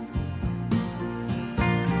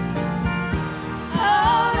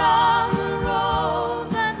 Out on the road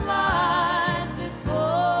that lies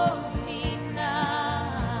before me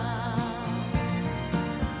now,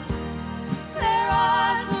 there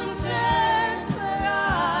are some turns where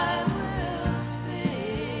I will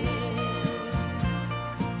spin.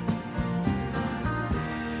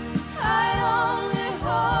 I only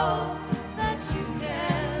hope that you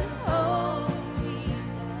can hold me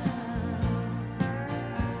now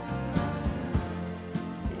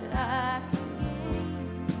till I can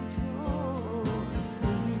gain control again.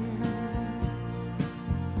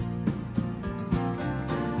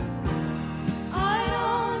 I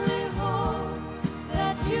only hope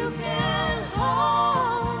that you can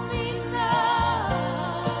hold me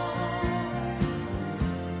now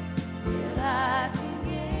till I can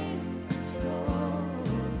gain control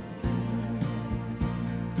again.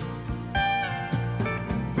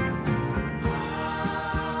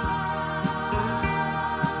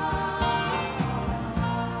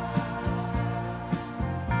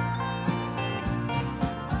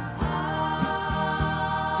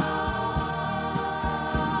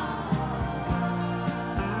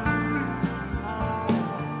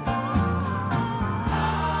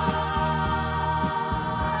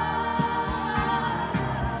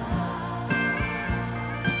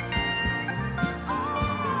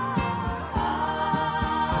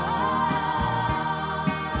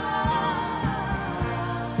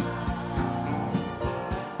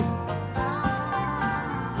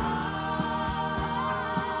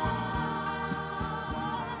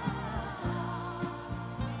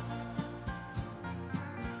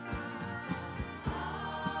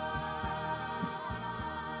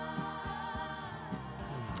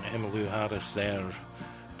 Emmylou Harris there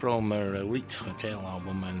from her Elite Hotel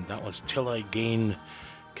album, and that was Till I Gain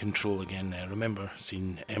Control Again. I remember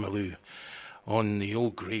seeing Emmylou on the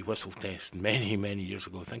old Grey Whistle test many, many years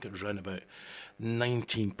ago. I think it was around about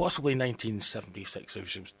possibly 1976.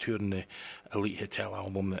 She was touring the Elite Hotel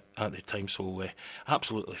album at the time, so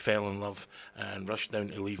absolutely fell in love and rushed down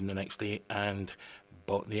to Leaving the next day and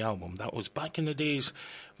bought the album. That was back in the days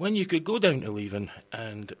when you could go down to Leaving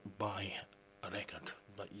and buy a record,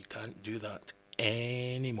 but you can't do that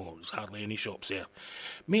anymore. There's hardly any shops there.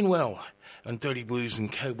 Meanwhile, on Dirty Blues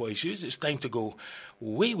and Cowboy Shoes, it's time to go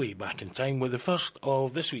way, way back in time with the first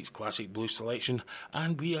of this week's classic blues selection,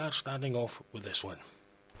 and we are starting off with this one.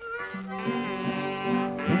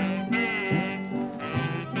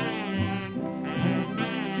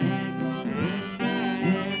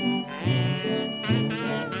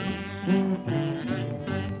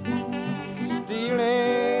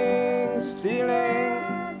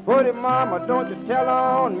 Pretty mama, don't you tell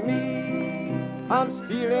on me. I'm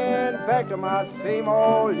stealing back to my same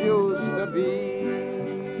old used to be.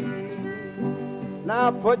 Now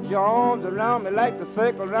put your arms around me like the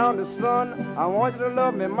circle around the sun. I want you to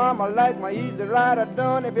love me, mama, like my easy rider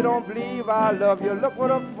done. If you don't believe I love you, look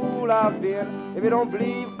what a fool I've been. If you don't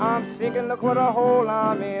believe I'm sinking, look what a hole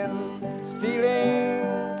I'm in. Stealing,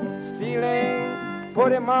 stealing,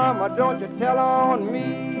 pretty mama, don't you tell on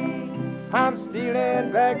me. I'm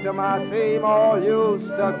stealing back to my same old used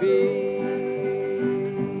to be.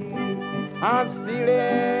 I'm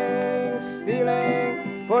stealing,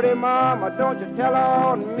 stealing, pretty mama, don't you tell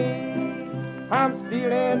on me. I'm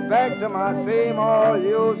stealing back to my same old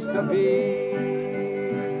used to be.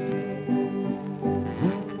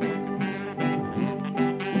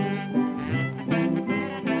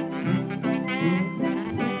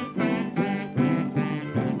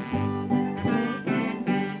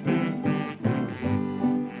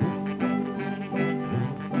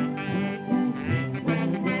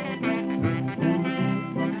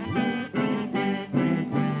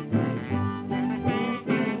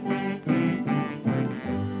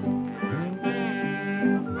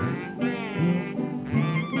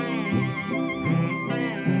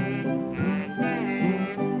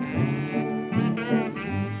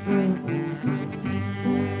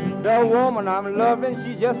 The woman I'm loving,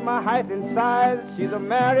 she's just my height and size. She's a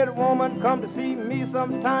married woman, come to see me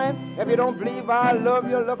sometime. If you don't believe I love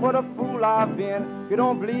you, look what a fool I've been. If you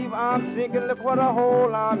don't believe I'm sinking, look what a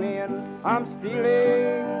hole I'm in. I'm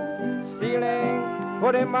stealing, stealing.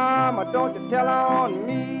 Put him, mama, don't you tell on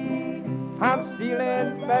me. I'm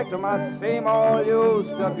stealing back to my same old used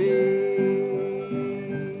to be.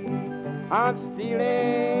 I'm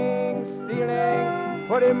stealing, stealing.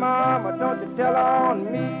 Put him, mama, don't you tell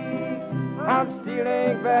on me. I'm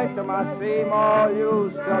stealing back to my same old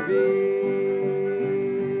used to be.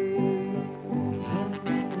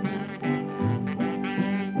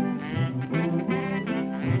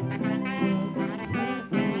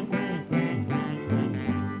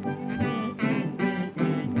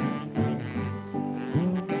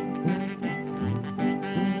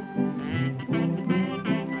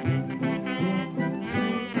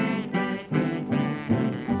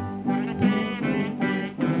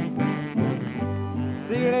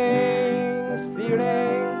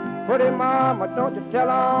 Pretty mama, don't you tell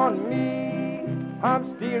on me.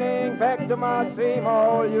 I'm stealing back to my same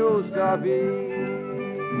old used to be.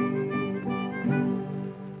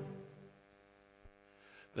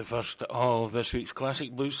 The first of this week's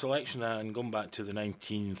classic blues selection, and going back to the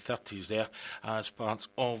 1930s there as part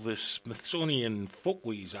of the Smithsonian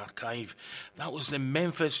Folkways archive. That was the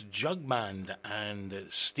Memphis Jug Band and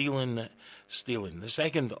Stealin', Stealin'. The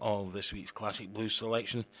second of this week's classic blues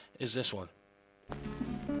selection is this one.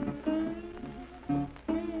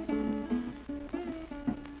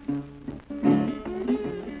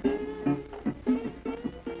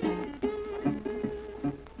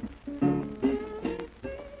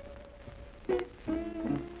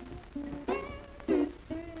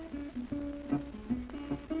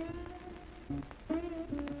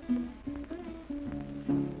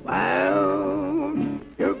 Well,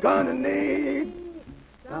 you're gonna need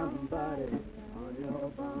somebody on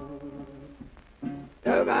your phone.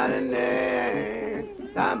 You're gonna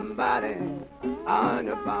need somebody on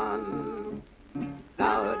your phone.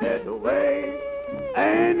 Now there's a way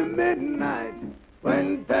in the midnight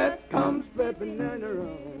when death comes slipping in the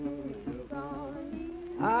room. You're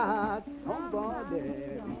gonna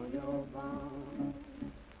somebody on your phone.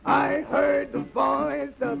 I heard the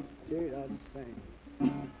voice of Jesus sing.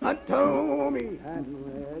 I told me hadn't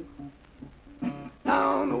rest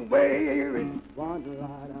down the way it's one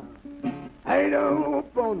right out. I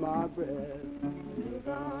don't on my breath. You're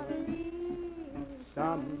gonna need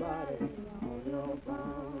somebody on your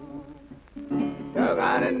phone. You're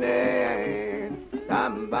gonna need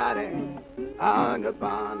somebody on your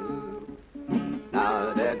phone.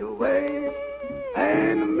 Now there's a way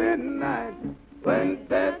in the midnight when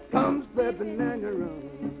death comes slipping in your room.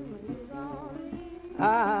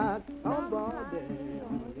 Somebody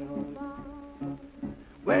on your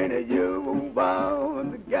when you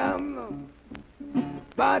was a gambler,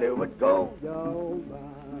 body would go down.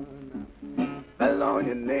 Fell on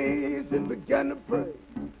your knees and began to pray.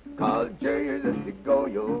 Called Jesus to go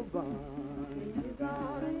your bond. You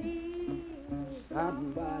gotta need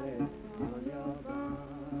somebody on your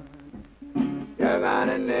bond. You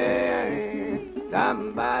gotta need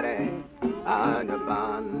somebody on your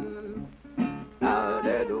bond. Now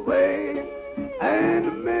there's a way in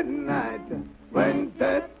the midnight when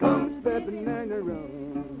death comes stepping in the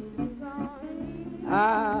room.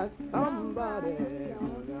 Somebody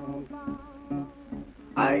on your phone.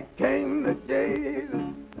 I came to Jesus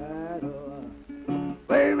saddle,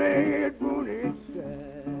 where red wounded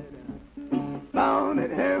shed, found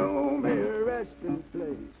it held me a resting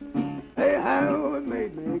place. Hey, how it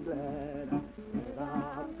made me glad.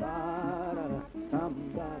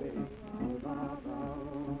 Somebody.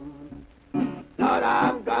 Lord,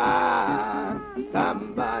 I've got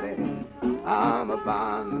somebody on my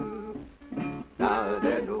bond. Now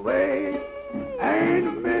there's a way in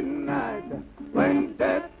the midnight when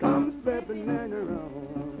death comes slipping in the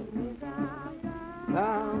room.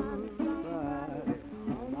 Somebody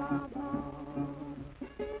on my bond.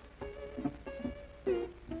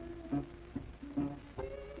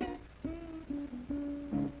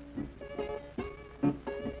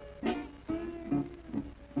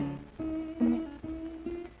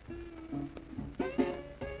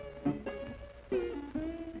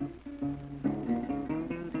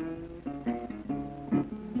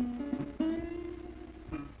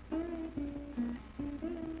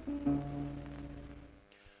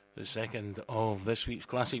 The second of this week's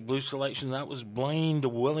classic blues selection, that was Blind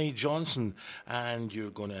Willie Johnson, and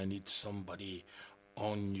You're Gonna Need Somebody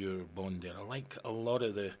on Your Bond there. I like a lot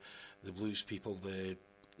of the blues people, the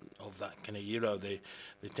of that kind of era. They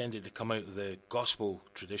tended to come out of the gospel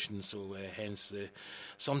tradition, so hence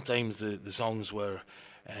sometimes the songs were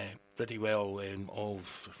pretty well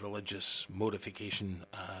of religious motification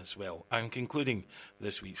as well. I'm concluding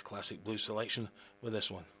this week's classic blues selection with this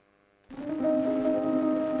one.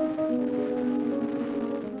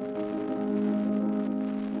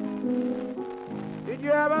 Did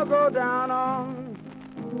you ever go down on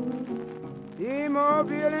the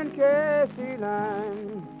Mobile and Casey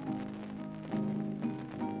line?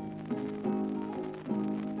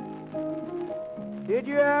 Did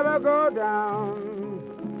you ever go down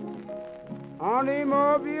on the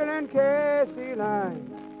Mobile and Casey line?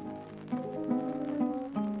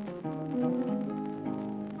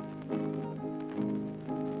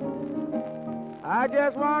 I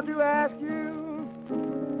just want to ask you,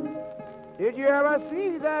 did you ever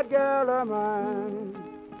see that girl of mine?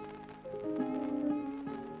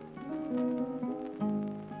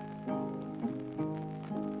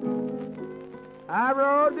 I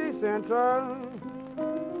rode the Central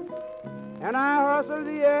and I hustled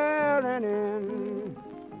the Allen in.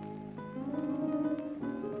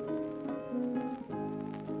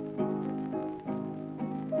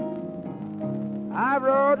 I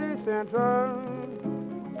rode the Central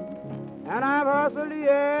and I've hustled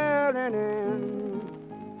the Allen in.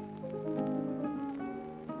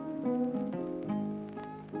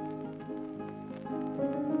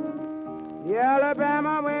 The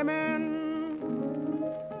Alabama women,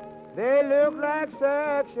 they look like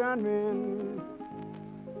section men.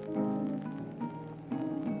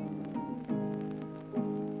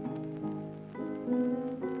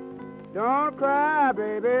 Don't cry,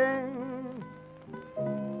 baby,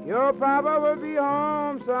 your papa will be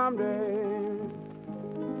home someday.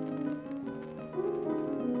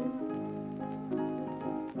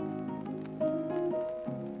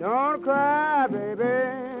 Don't cry, baby,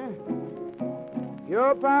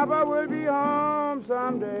 your papa will be home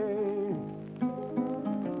someday.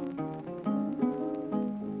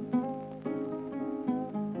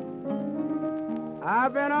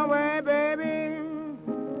 I've been away, baby,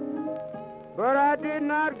 but I did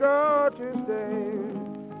not go to stay.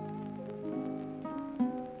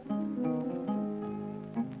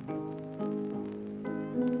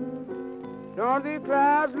 Don't the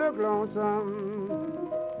clouds look lonesome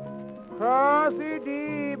across the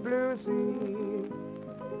deep blue sea?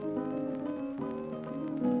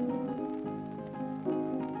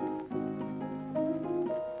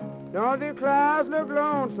 Don't the clouds look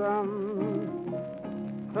lonesome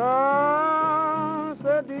across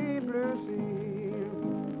the deep blue sea?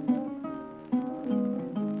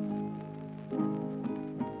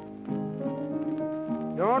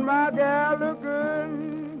 Don't my gal look good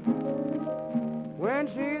when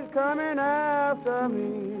she's coming after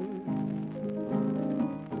me?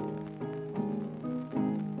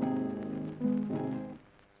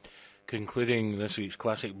 Concluding this week's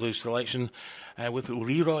classic blues selection with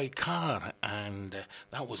Leroy Carr, and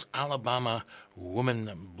that was Alabama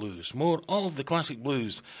Woman Blues. More of the classic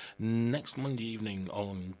blues next Monday evening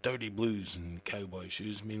on Dirty Blues and Cowboy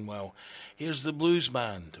Shoes. Meanwhile, here's the Blues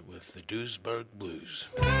Band with the Duesburg Blues.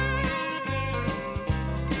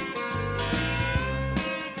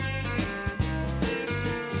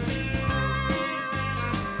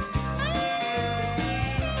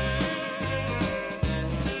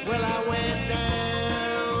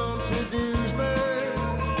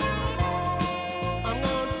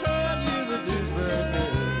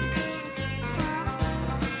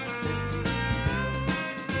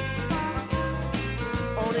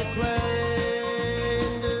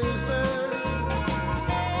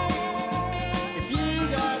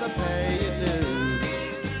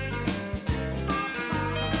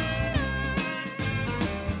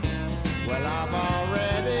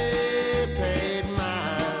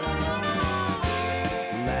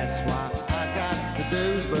 That's why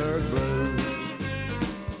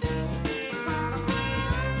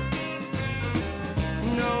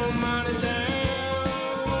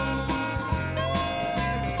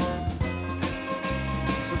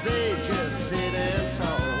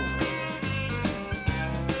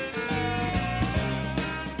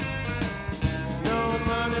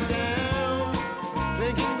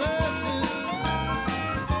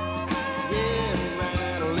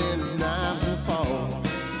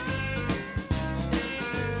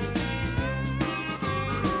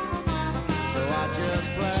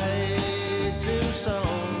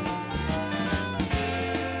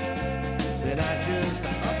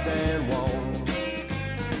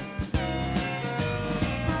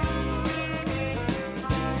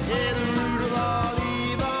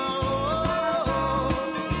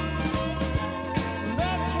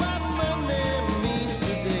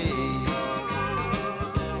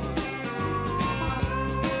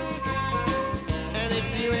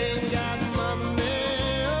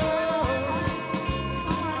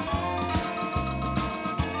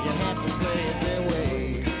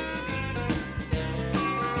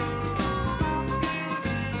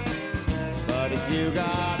If you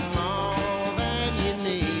got more than you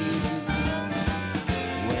need,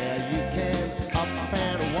 well, you can up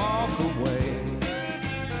and walk away.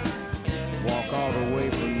 Walk all the way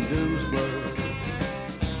from Duisburg.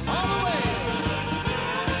 All the way.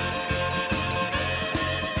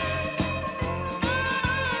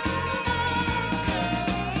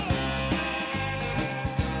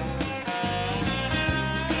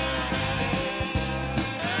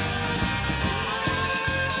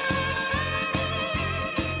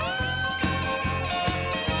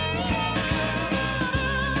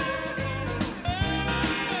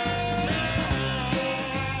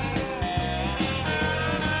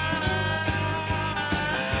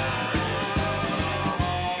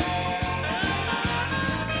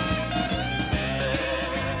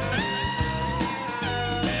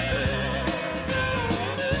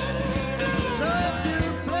 So if you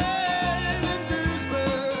played in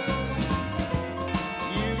Duisburg,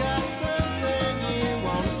 you got something you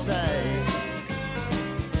want to say.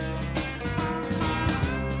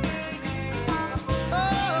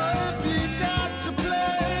 Oh, if you got to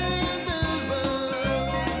play in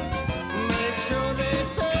Duisburg, make sure they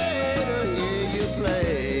pay to hear you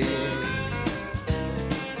play.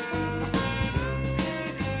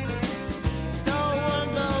 Don't want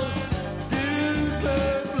those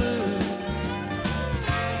Duisburg blues.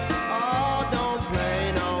 Oh, don't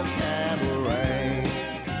play no cabaret.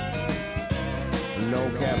 No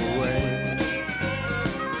cabaret.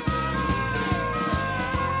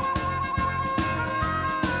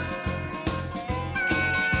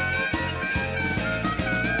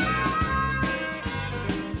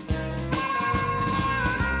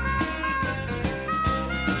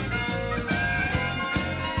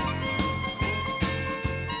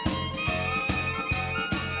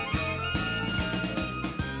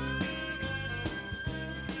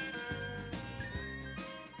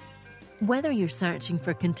 Whether you're searching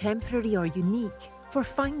for contemporary or unique, for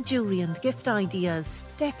fine jewellery and gift ideas,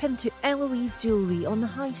 step into Eloise Jewellery on the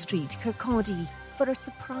High Street, Kirkcaldy, for a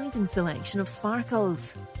surprising selection of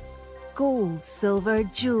sparkles. Gold, silver,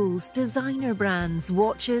 jewels, designer brands,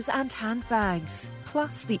 watches and handbags,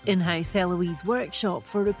 plus the in-house Eloise workshop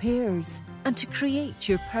for repairs, and to create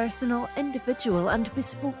your personal, individual and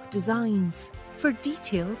bespoke designs. For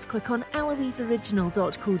details, click on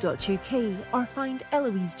eloiseoriginal.co.uk or find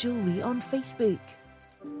Eloise Jewellery on Facebook.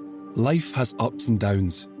 Life has ups and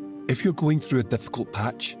downs. If you're going through a difficult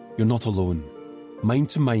patch, you're not alone. Mind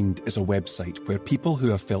to Mind is a website where people who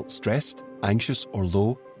have felt stressed, anxious or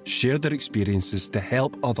low share their experiences to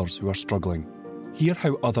help others who are struggling. Hear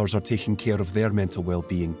how others are taking care of their mental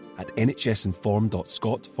well-being at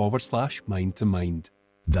nhsinform.scot/mind to mind.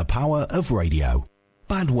 The power of radio.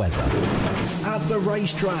 Bad weather. At the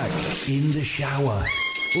racetrack. In the shower.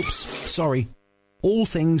 Oops, sorry. All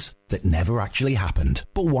things that never actually happened.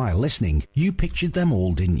 But while listening, you pictured them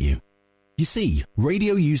all, didn't you? You see,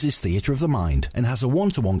 radio uses theatre of the mind and has a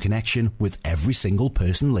one-to-one connection with every single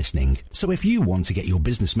person listening. So if you want to get your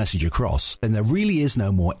business message across, then there really is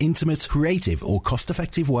no more intimate, creative or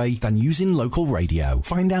cost-effective way than using local radio.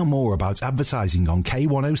 Find out more about advertising on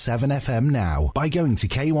K107 FM now by going to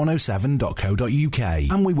k107.co.uk,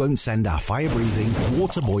 and we won't send our fire-breathing,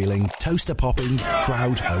 water-boiling, toaster-popping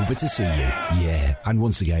crowd over to see you. Yeah, and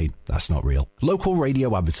once again, that's not real. Local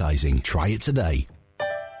radio advertising. Try it today.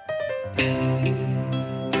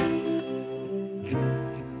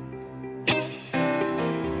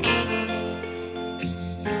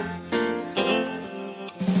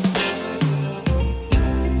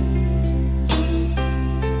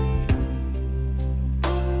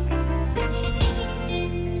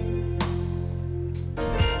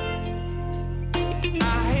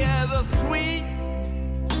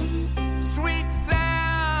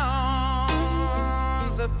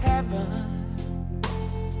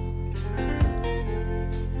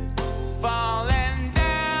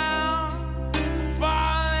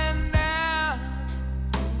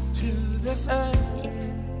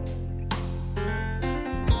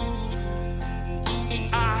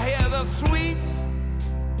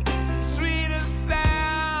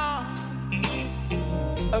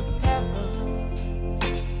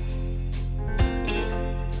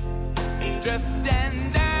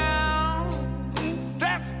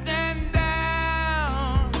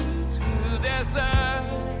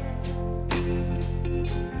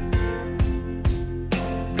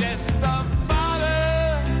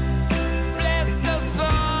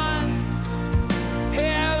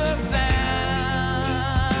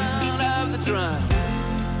 Drum.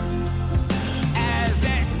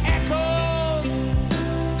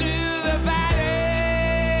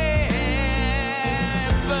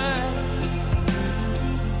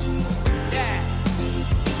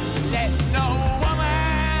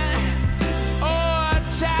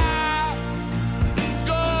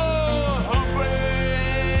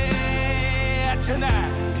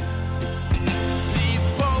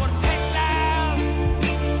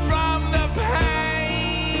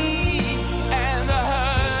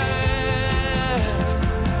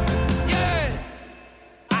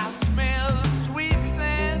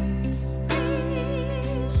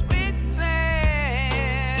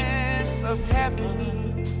 heaven.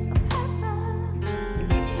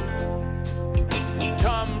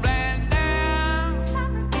 Tumbling down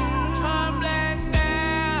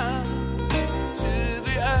to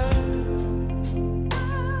the earth.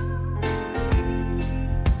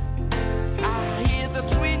 I hear the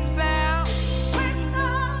sweet sound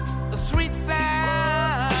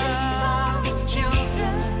of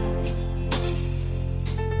children,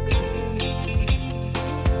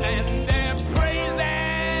 and they're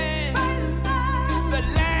praising the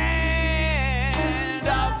land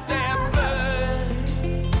of their birth.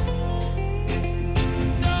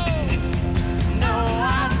 No,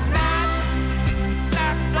 I'm not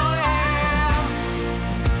gonna have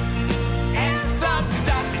in some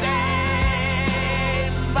dusty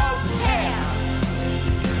motel,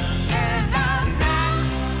 and I'm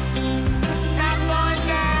not going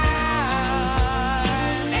down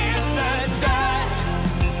in the dirt.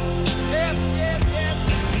 Yes.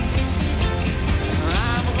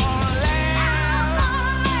 I'm gonna laugh,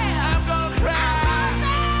 I'm gonna cry,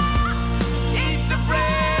 eat the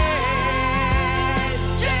bread,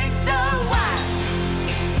 drink the wine,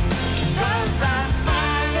 'cause I'm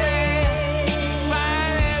finally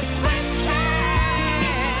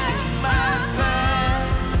quenching my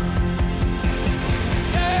thirst.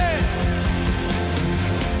 Yeah.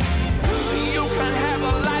 You can have a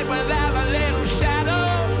life without a little shadow.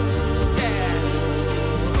 Yeah.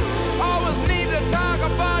 Always need to talk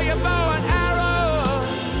for your bow and arrow.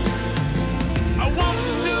 I want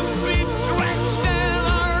to be drenched in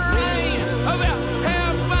the rain of your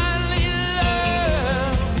heavenly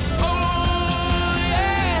love. Oh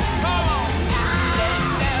yeah, come on. Let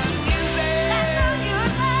the music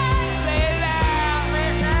play loud,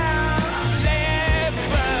 let it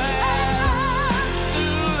burst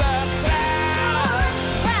through the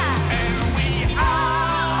clouds, and we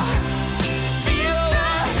all feel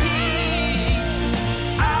the heat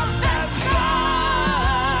of the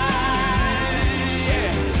sun.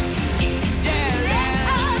 Yeah, let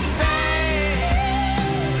us sing,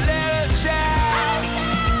 let us shout,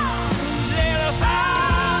 let us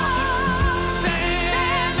all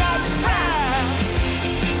stand up proud,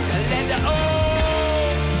 and let the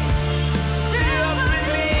old still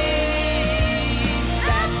believe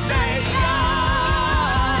that they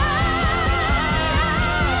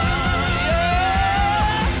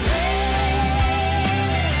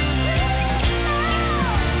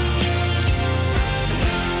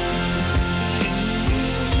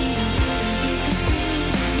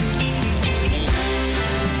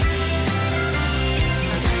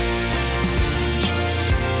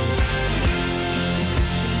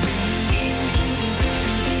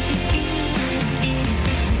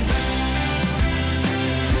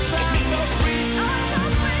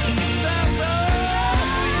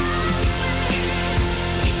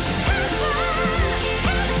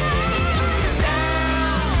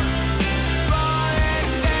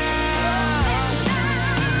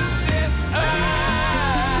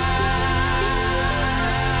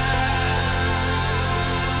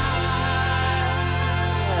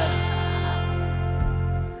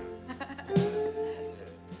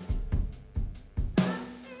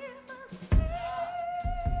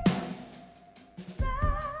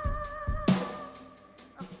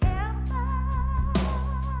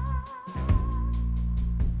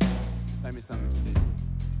Play me something, Steve.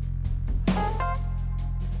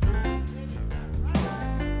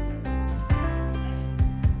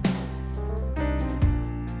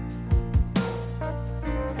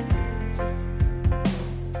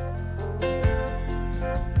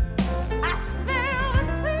 I smell the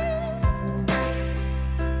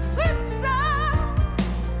sweet sound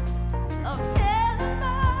of heaven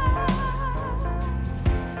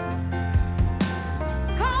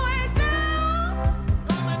going down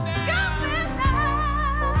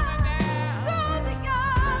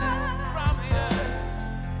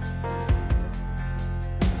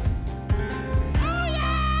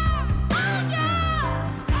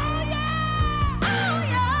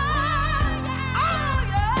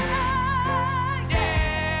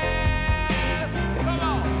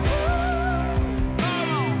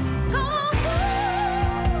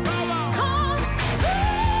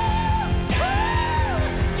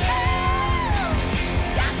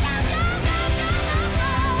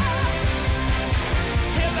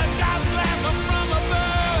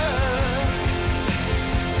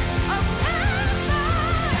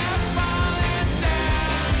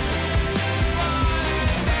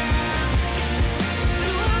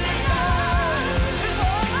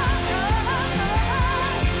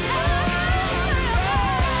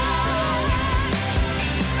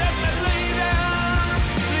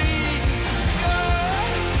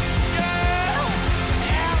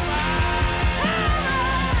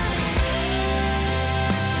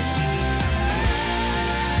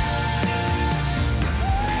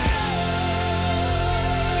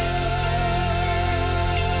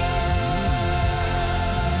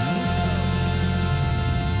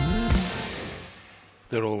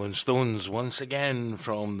The Rolling Stones once again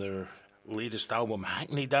from their latest album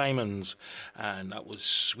Hackney Diamonds, and that was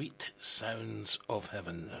Sweet Sounds of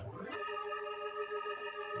Heaven.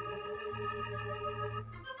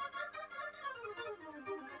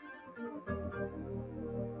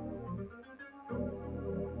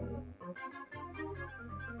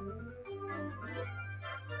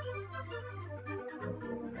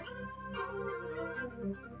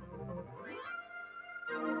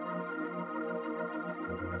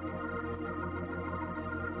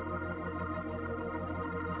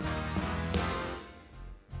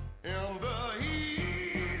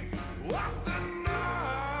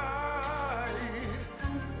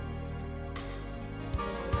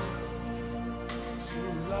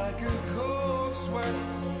 Seems like a cold sweat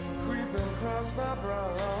creeping across my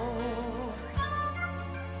brow.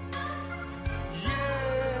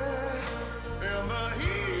 Yeah, in the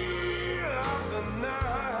heat of the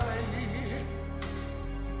night,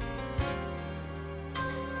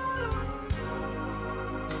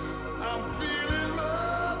 I'm feeling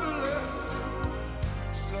motherless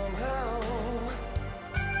somehow.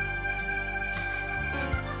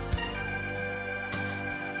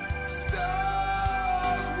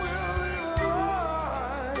 Stars will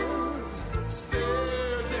rise,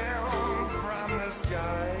 stare down from the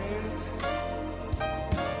skies.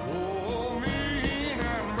 Oh, mean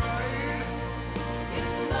and bright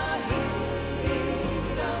in the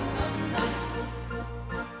heat of the night.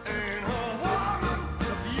 Ain't a woman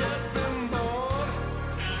yet been born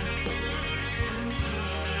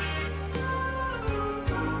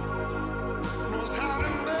knows how to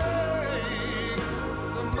make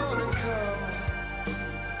the morning come.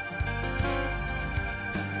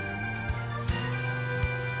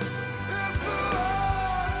 It's so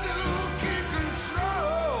hard to keep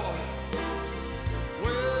control.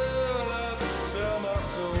 Well, I'd sell my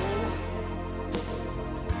soul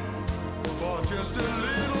for just a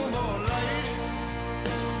little more light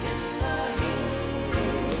in the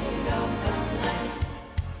heat of the night.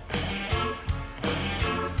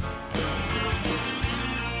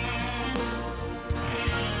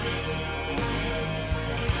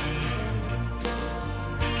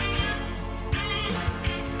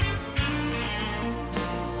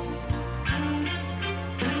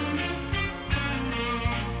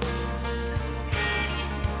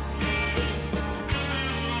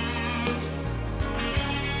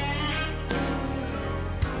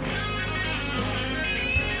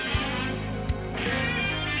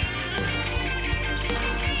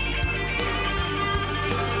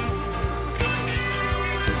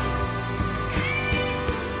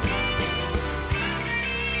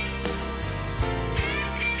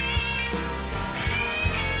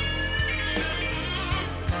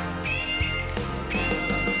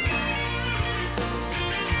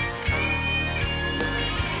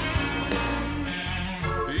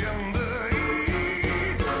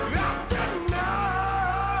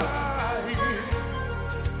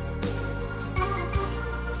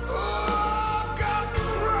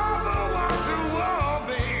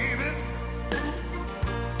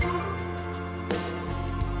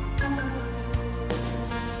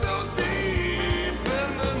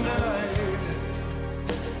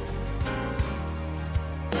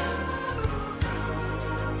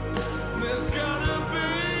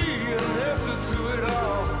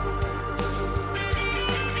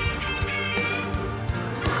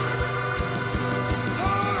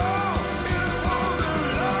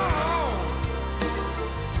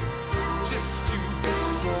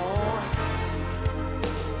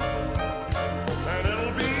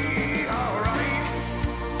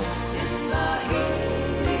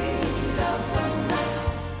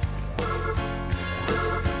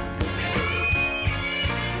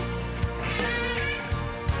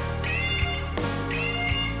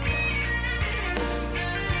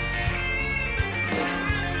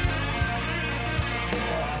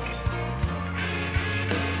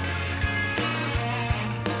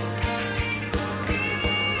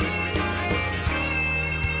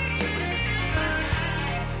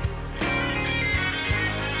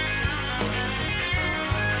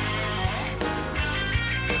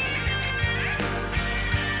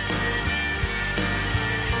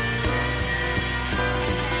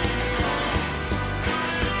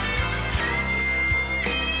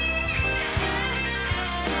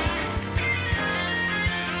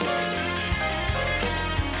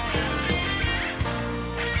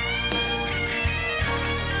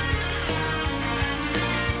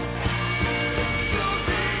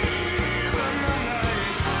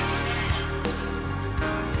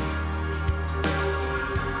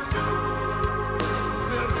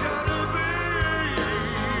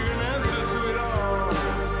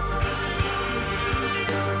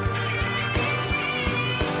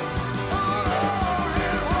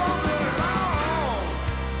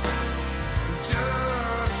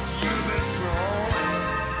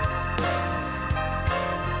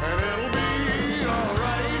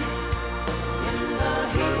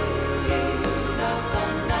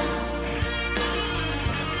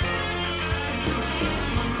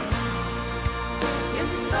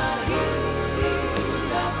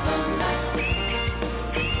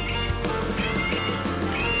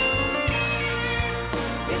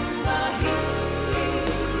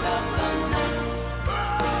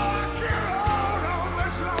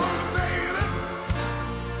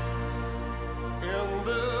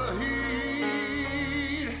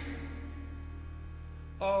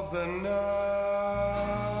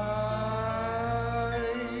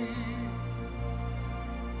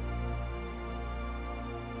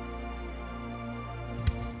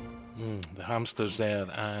 the Hamsters there,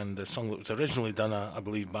 and the song that was originally done, I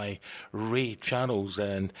believe, by Ray Charles,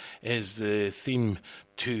 and is the theme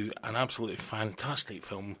to an absolutely fantastic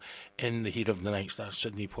film, In the Heat of the Night, stars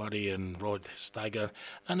Sidney Poitier and Rod Steiger,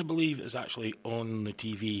 and I believe is actually on the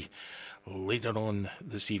TV later on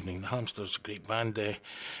this evening. The Hamsters, a great band,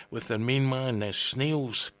 with their main man,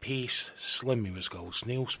 Snail's Pace Slim, he was called,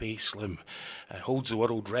 Snail's Pace Slim, holds the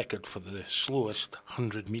world record for the slowest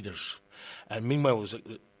 100 metres. And meanwhile,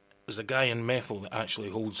 there's a guy in Methil that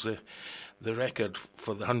actually holds the record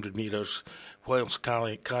for the 100 metres, whilst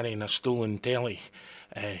carrying a stolen telly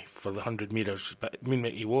for the 100 metres. But I mean,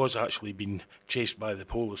 he was actually being chased by the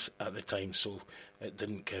police at the time, so it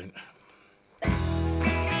didn't count. If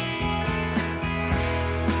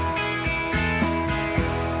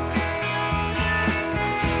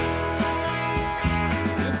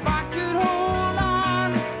I could hold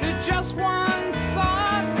on to just one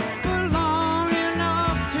thought for long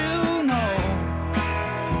enough to know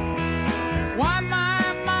why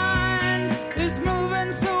my mind is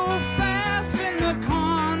moving so fast and the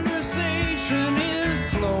conversation is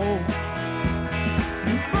slow.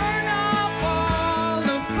 Burn off all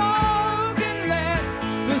the fog and let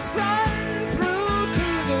the sun through to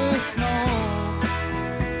the snow.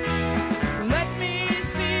 Let me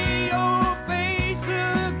see your face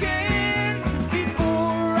again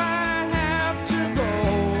before I have to go.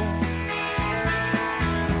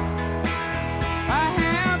 I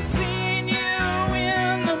have seen you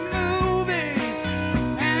in the movies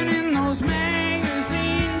and in those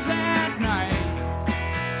magazines at night.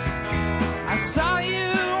 I saw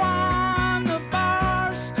you on the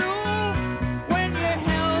bar stool when you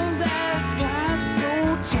held that glass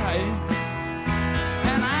so tight.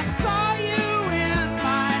 And I saw you in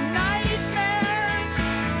my nightmares,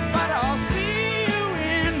 but I'll see you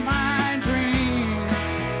in my dreams.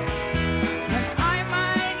 And I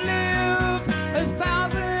might live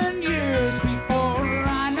 1,000 years before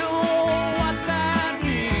I know what that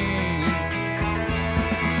means.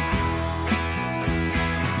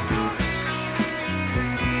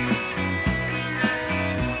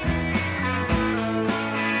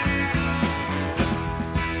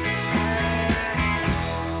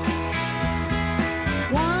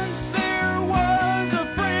 Once there was a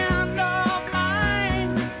friend of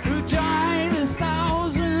mine who died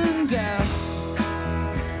 1,000 deaths.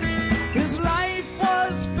 His life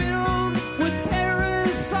was filled with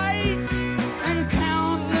parasites and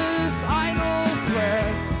countless idle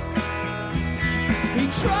threats. He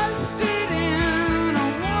trusted in a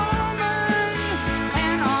woman,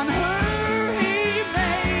 and on her he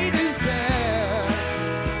made his bet.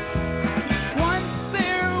 Once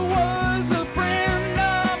there was a friend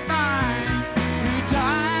of mine who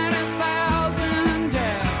died 1,000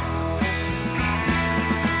 deaths.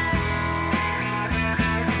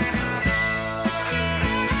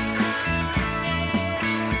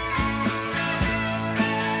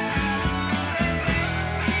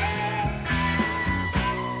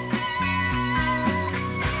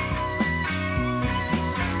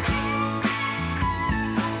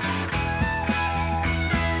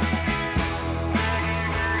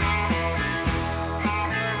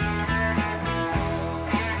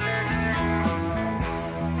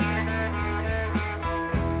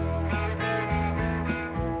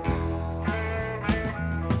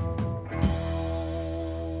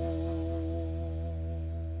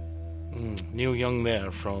 Neil Young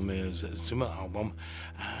there from his Zuma album,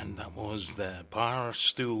 and that was the Bar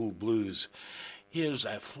Stool Blues. Here's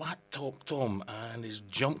a Flat Top Tom and his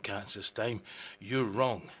Jump Cats this time. You're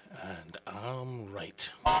wrong, and I'm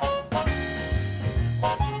right.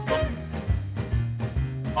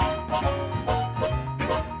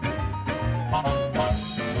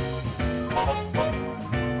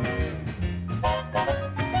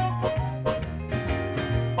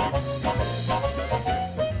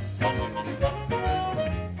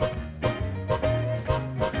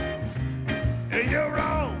 You're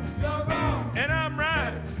wrong, and I'm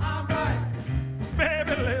right.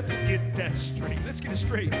 Baby, let's get that straight. Let's get it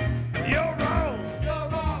straight. You're wrong,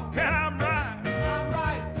 and I'm right.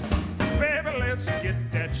 Baby, let's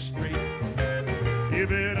get that straight. You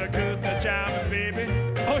better cut the job, baby.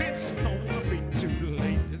 Oh, it's gonna be too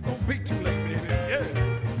late. It's gonna be too late, baby. Yeah.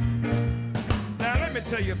 Now let me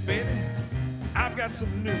tell you, baby, I've got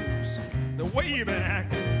some news. The way you've been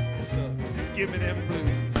acting is giving them blues.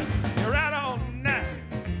 You're out all night,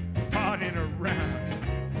 partying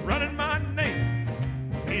around, running my name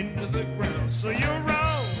into the ground. So you're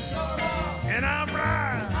wrong, and I'm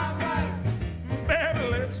right. Baby,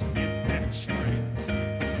 let's get that straight.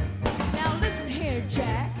 Now listen here,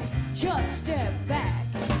 Jack, just step back.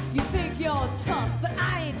 You think you're tough, but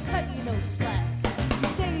I ain't cutting you no slack.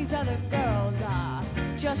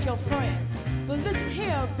 just your friends. But listen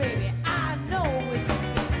here, baby, I know what you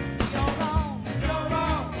mean. So you're wrong,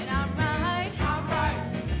 and I'm right.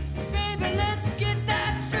 Baby, let's get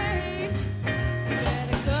that straight. You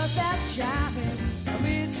better cut that jive, or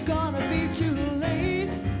it's gonna be too late.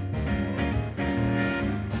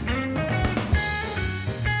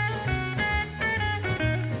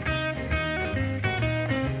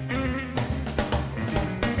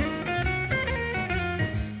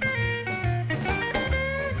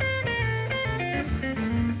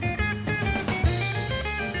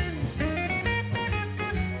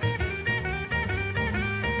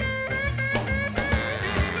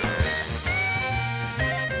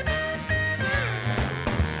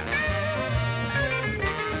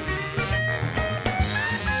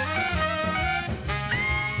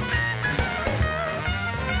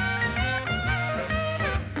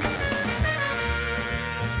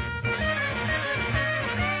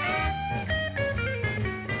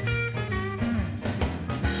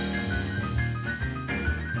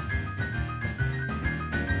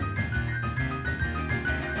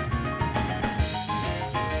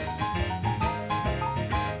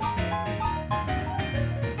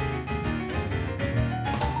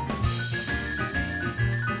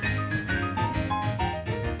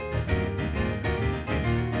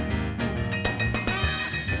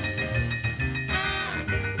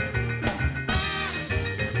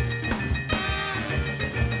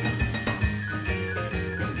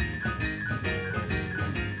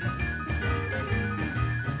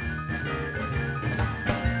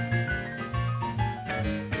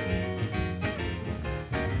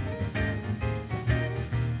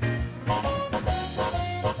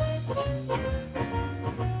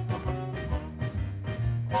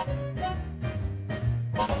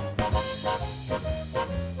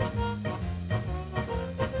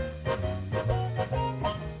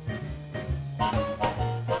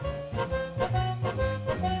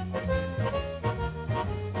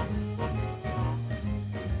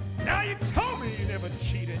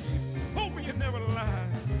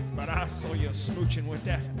 saw you smooching with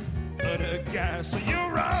that other guy. So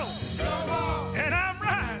you're wrong, and I'm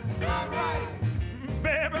right.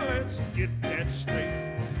 Baby, let's get that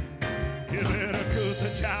straight. You better cut the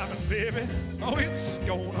jiving, baby, oh, it's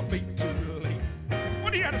gonna be too late.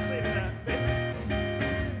 What do you got to say to that, baby?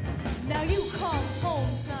 Now you come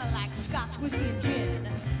home smelling like scotch, whiskey, and gin.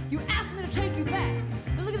 You asked me to take you back,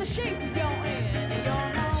 but look at the shape of your end. You're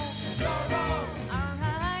wrong. You're wrong.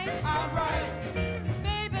 I'm right.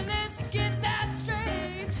 Baby, let's get that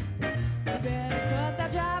straight. You better cut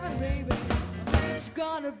that jiving, baby. It's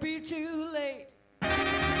gonna be too late.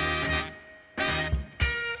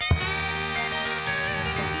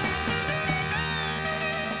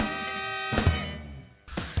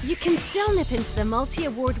 You can still nip into the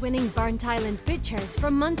multi-award-winning Burnt Island Butchers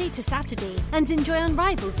from Monday to Saturday and enjoy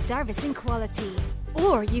unrivaled service and quality.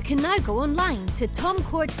 Or you can now go online to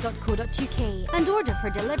tomcourts.co.uk and order for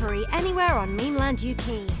delivery anywhere on mainland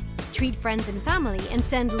UK. Treat friends and family and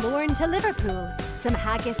send Lauren to Liverpool, some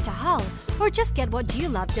haggis to Hull, or just get what you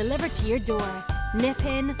love delivered to your door. Nip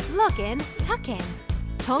in, log in, tuck in.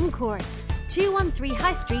 Tom Courts, 213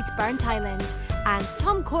 High Street, Burnt Island, and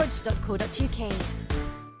tomcourts.co.uk.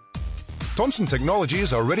 Thomson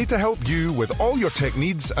Technologies are ready to help you with all your tech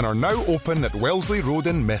needs and are now open at Wellesley Road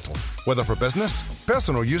in Metal. Whether for business,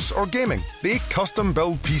 personal use or gaming, they custom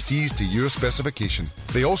build PCs to your specification.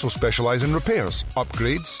 They also specialise in repairs,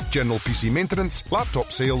 upgrades, general PC maintenance,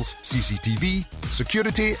 laptop sales, CCTV,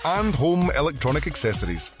 security and home electronic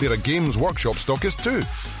accessories. They're a games workshop stockist too.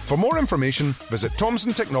 For more information, visit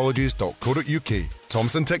thomsontechnologies.co.uk.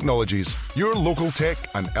 Thomson Technologies, your local tech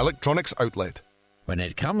and electronics outlet. When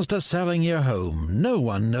it comes to selling your home, no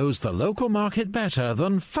one knows the local market better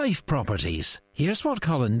than Fife Properties. Here's what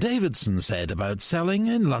Colin Davidson said about selling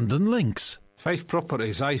in London Links. Fife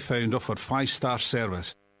Properties, I found, offered 5-star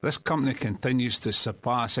service. This company continues to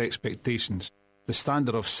surpass expectations. The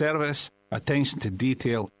standard of service, attention to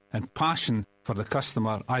detail and passion for the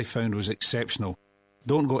customer I found was exceptional.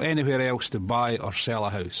 Don't go anywhere else to buy or sell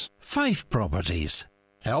a house. Fife Properties,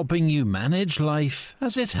 helping you manage life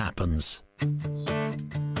as it happens.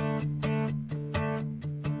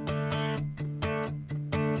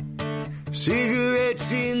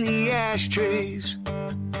 Cigarettes in the ashtrays,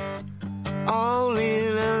 all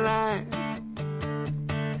in a line.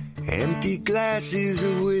 Empty glasses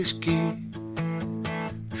of whiskey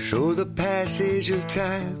show the passage of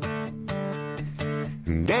time.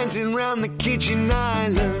 Dancing round the kitchen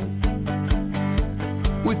island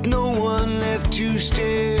with no one left to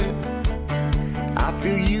stare. I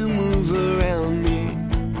feel you move around me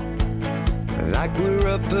like we're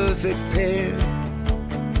a perfect pair.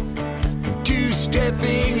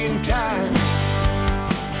 Two-stepping in time.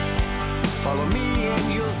 Follow me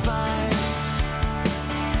and you'll find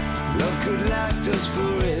love could last us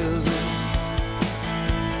forever.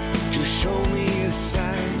 Just show me a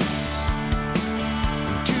sign.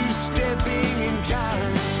 Two-stepping in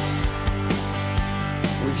time.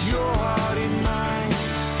 With your heart in mine,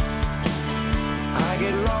 I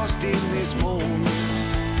get lost in this moment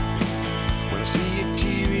when I see a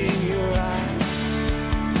tear in your eye.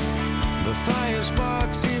 The fire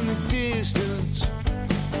sparks in the distance,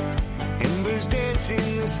 embers dance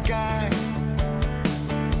in the sky,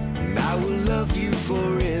 and I will love you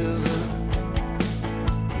forever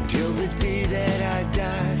until the day that I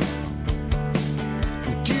die.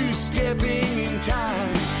 Two-stepping in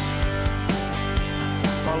time.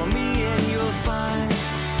 Follow me and you'll find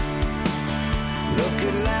love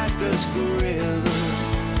could last us forever.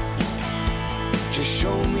 Just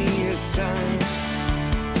show me a sign.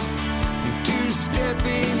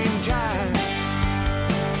 Two-stepping in time.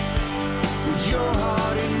 With your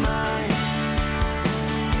heart in mine,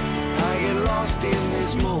 I get lost in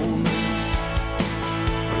this moment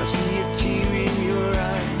when I see a tear in your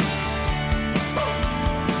eye.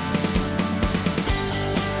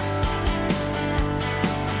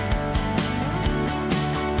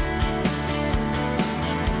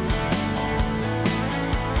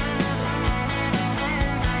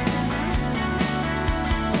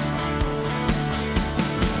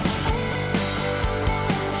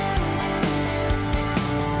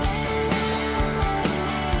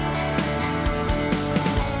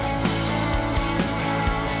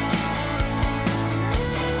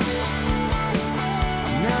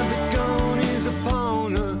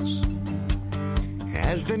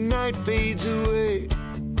 The night fades away.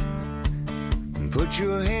 Put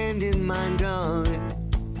your hand in mine, darling,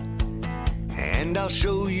 and I'll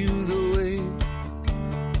show you the way.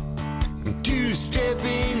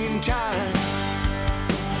 Two-stepping in time.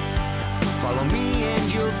 Follow me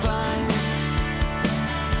and you'll find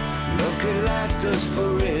love could last us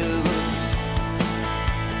forever.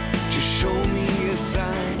 Just show me a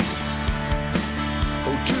sign.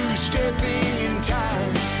 Oh, two-stepping in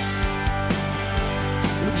time.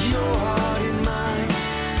 With your heart in mine,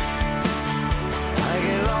 I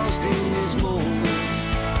get lost in this moment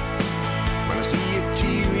when I see a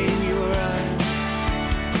tear in your eye.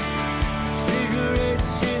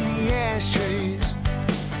 Cigarettes in the ashtrays,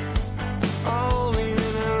 all in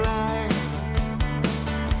a line.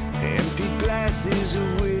 Empty glasses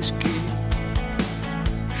of whiskey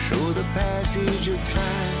show the passage of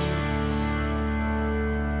time.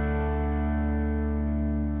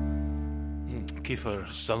 Kiefer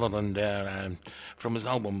Sutherland there from his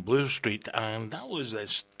album Blue Street, and that was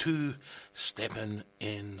this Two-Stepping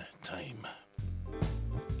in Time.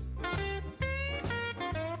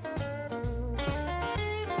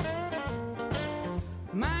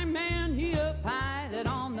 My man, he a pilot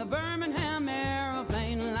on the Birmingham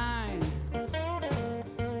aeroplane line.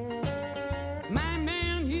 My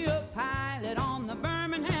man, he a pilot on the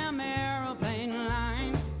Birmingham aeroplane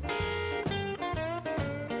line.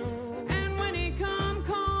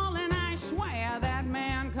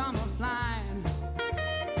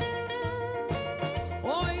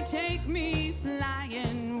 Take me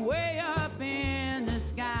flying way up in the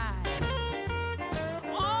sky.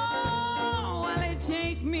 Oh, well, it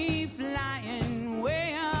take me flying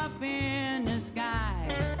way up in the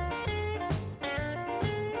sky.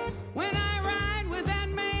 When I ride with that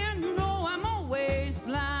man, you know I'm always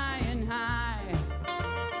flying high.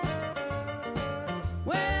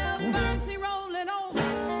 Well, first he roll it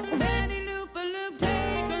over, then he loop-a-loop,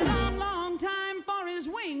 take a long, long time for his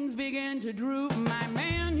wings begin to droop. My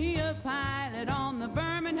man, he a pilot on the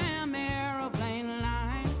Birmingham aeroplane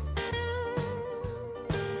line.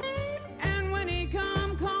 And when he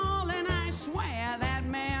come calling, I swear that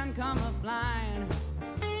man come a-flying.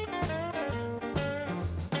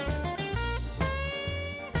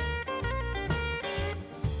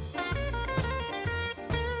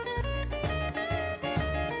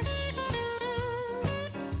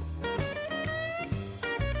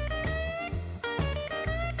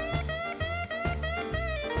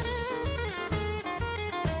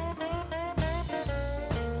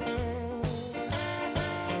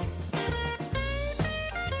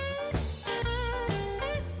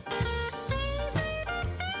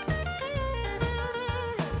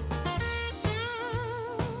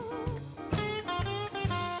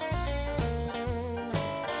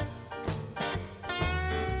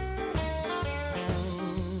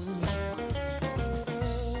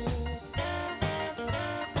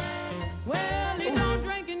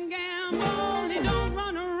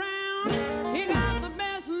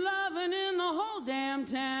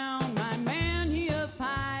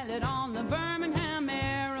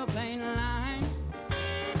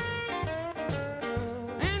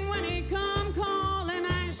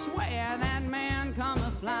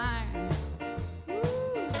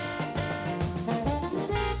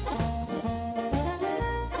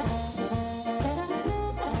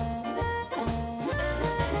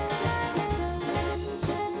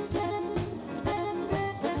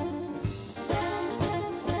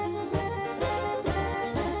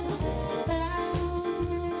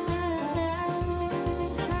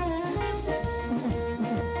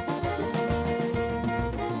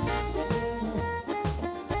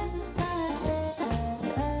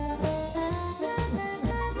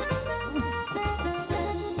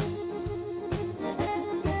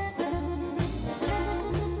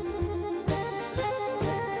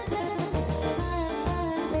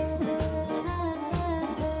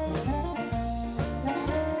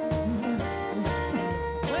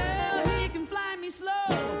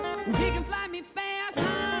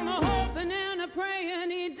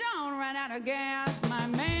 of gas. My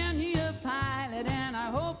man, he a pilot, and I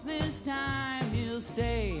hope this time he'll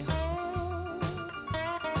stay.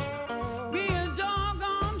 Be a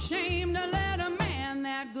doggone shame to let a man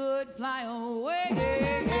that good fly away.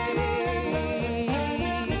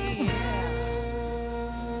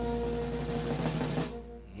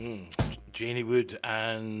 Janie Wood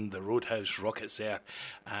and the Roadhouse Rockets there,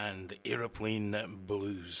 and Aeroplane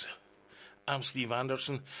Blues. I'm Steve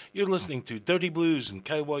Anderson. You're listening to Dirty Blues and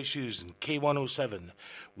Cowboy Shoes and K107.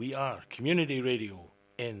 We are Community Radio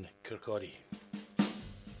in Kirkcaldy.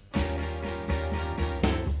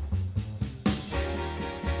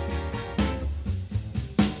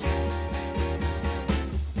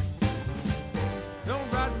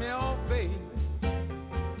 Don't write me off, babe.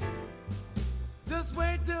 Just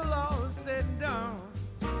wait till all is said and done.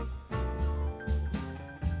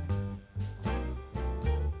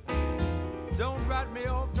 Don't write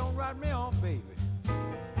me off, baby.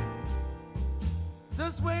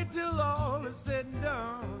 Just wait till all is said and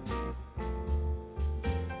done.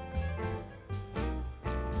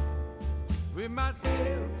 We might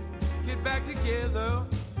still get back together.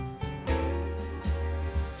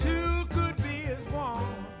 Two could be as one.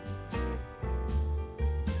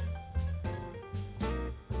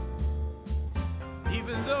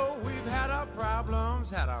 Even though we've had our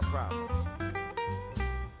problems,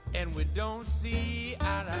 and we don't see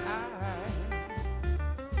eye to eye.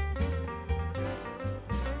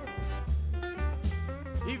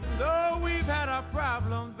 Even though we've had our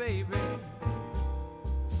problems, baby,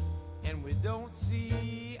 and we don't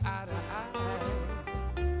see eye to eye.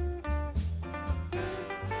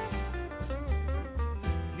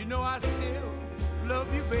 You know I still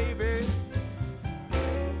love you, baby,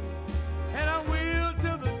 and I will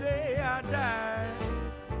till the day I die.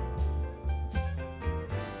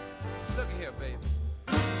 Look here, baby.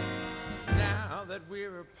 Now that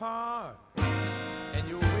we're apart and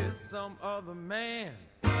you're with some other man,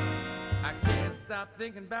 I can't stop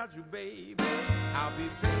thinking about you, baby. I'll be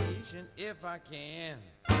patient if I can.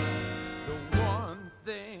 The one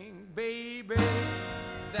thing, baby,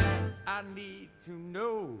 that I need to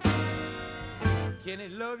know, can he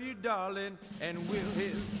love you, darling, and will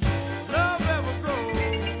his love ever grow?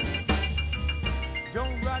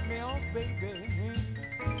 Don't write me off, baby.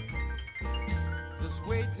 Just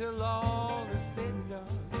wait till all is said and done.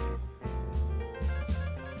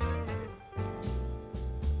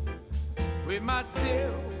 We might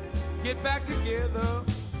still get back together.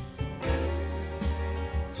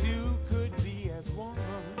 Two could be as one.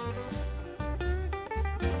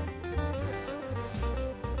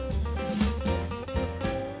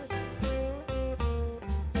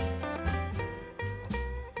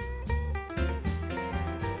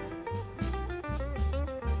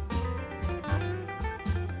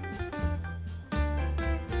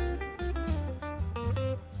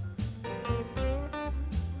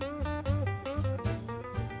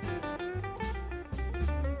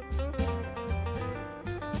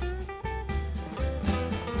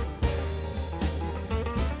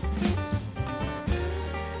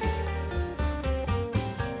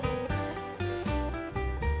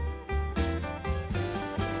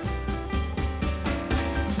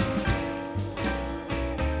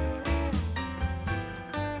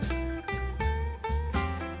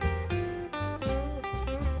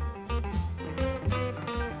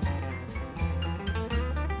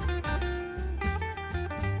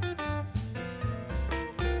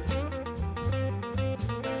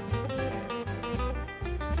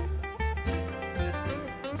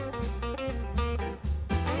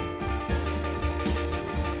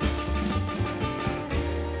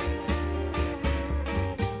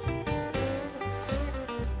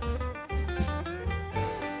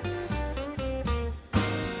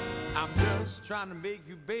 Trying to make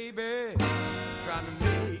you, baby, trying to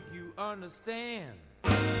make you understand.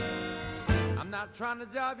 I'm not trying to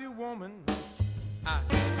drive you, woman, I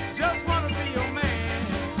just want to be your man.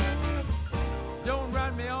 Don't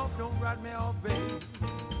write me off, baby.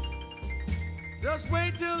 Just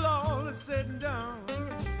wait till all is said and done.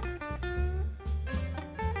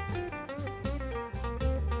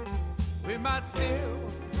 We might still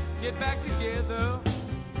get back together.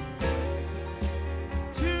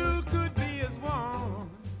 Two could be as one.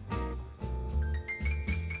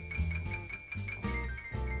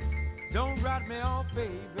 Don't write me off,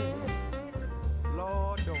 baby.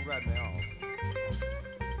 Lord, don't write me off.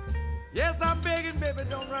 Yes, I'm begging, baby,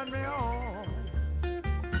 don't write me off.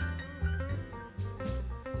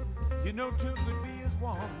 You know two could be as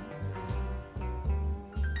one.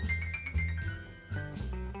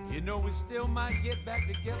 You know we still might get back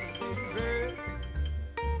together, baby.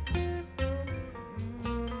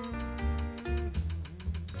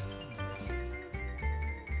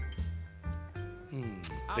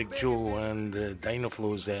 Big Joe and the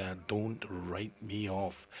Dynaflows there, Don't Write Me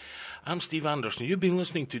Off. I'm Steve Anderson. You've been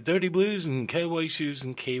listening to Dirty Blues and Cowboy Shoes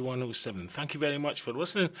and K107. Thank you very much for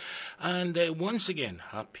listening. And once again,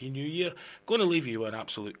 Happy New Year. Going to leave you with an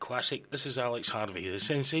absolute classic. This is Alex Harvey, the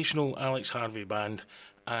sensational Alex Harvey Band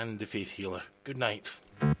and the Faith Healer. Good night.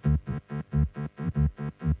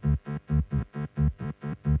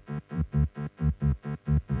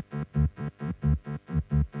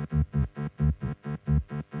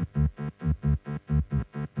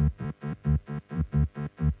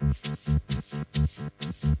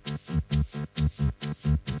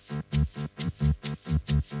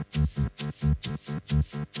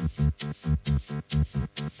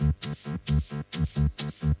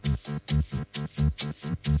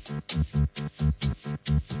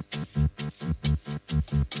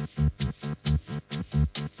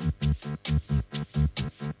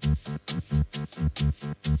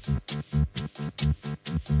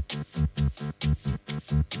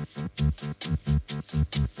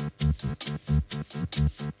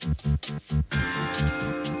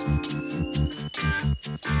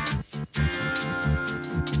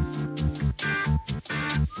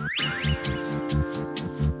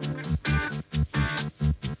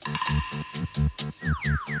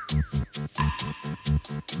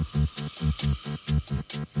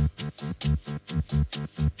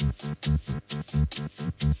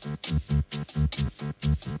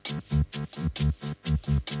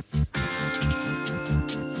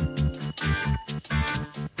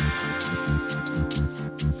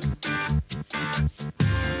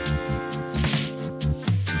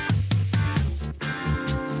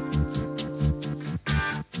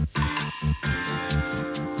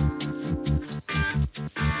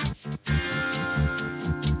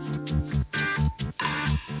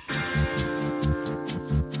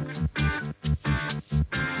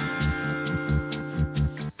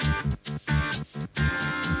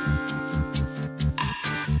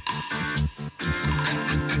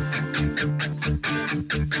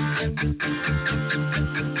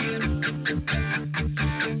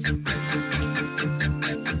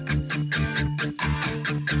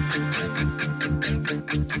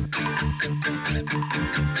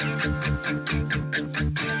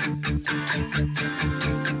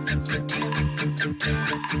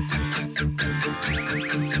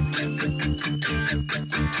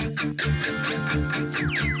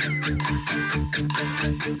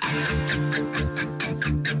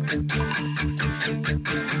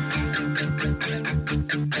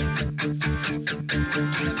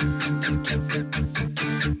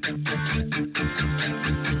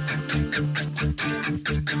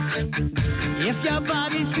 If your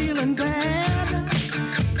body's feeling bad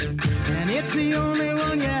and it's the only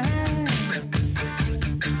one you have,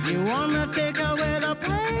 you wanna take away the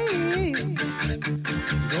pain,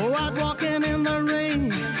 go out walking in the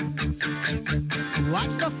rain,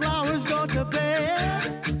 watch the flowers go to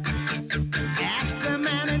bed, ask the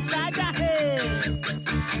man inside your head,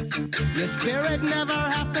 your spirit never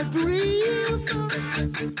have to grieve,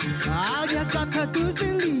 all you got to do is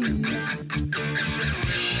believe.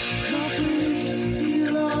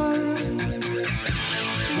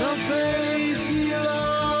 The faith healer.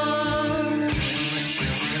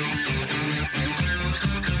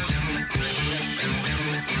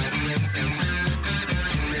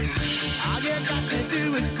 All you got to do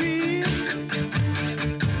is feel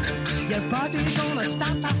your body's gonna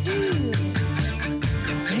stop to heal.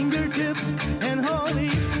 Fingertips and holy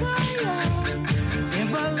fire,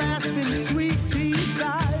 everlasting sweet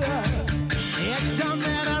desire. It don't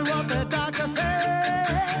matter what the doctor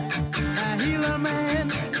says. A healer man,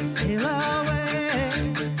 sailor.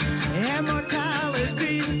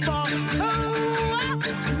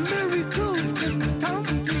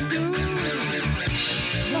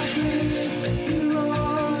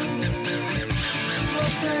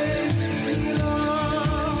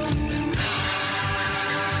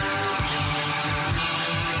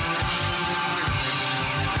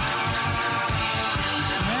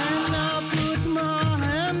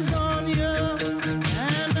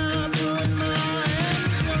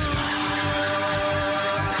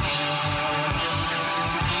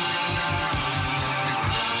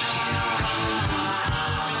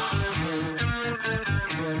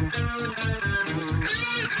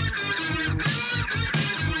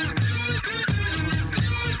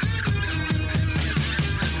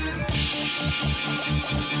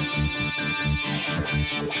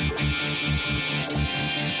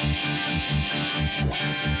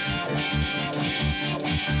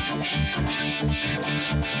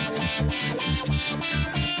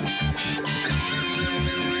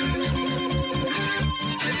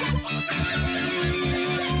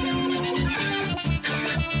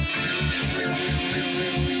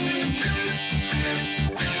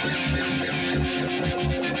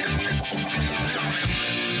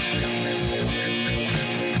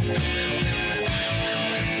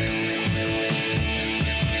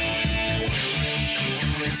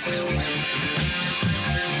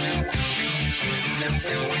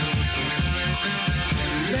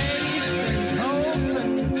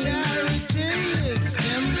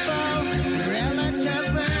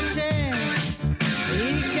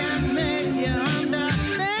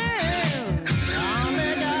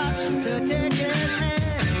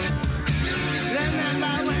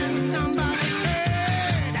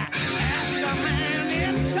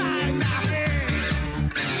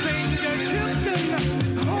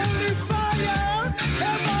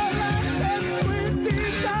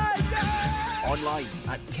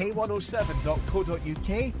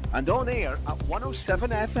 k107.co.uk and on air at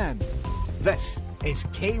 107 FM. This is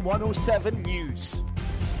K107 News.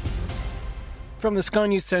 From the Sky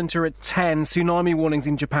News Centre at 10, tsunami warnings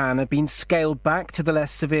in Japan have been scaled back to the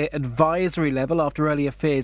less severe advisory level after earlier fears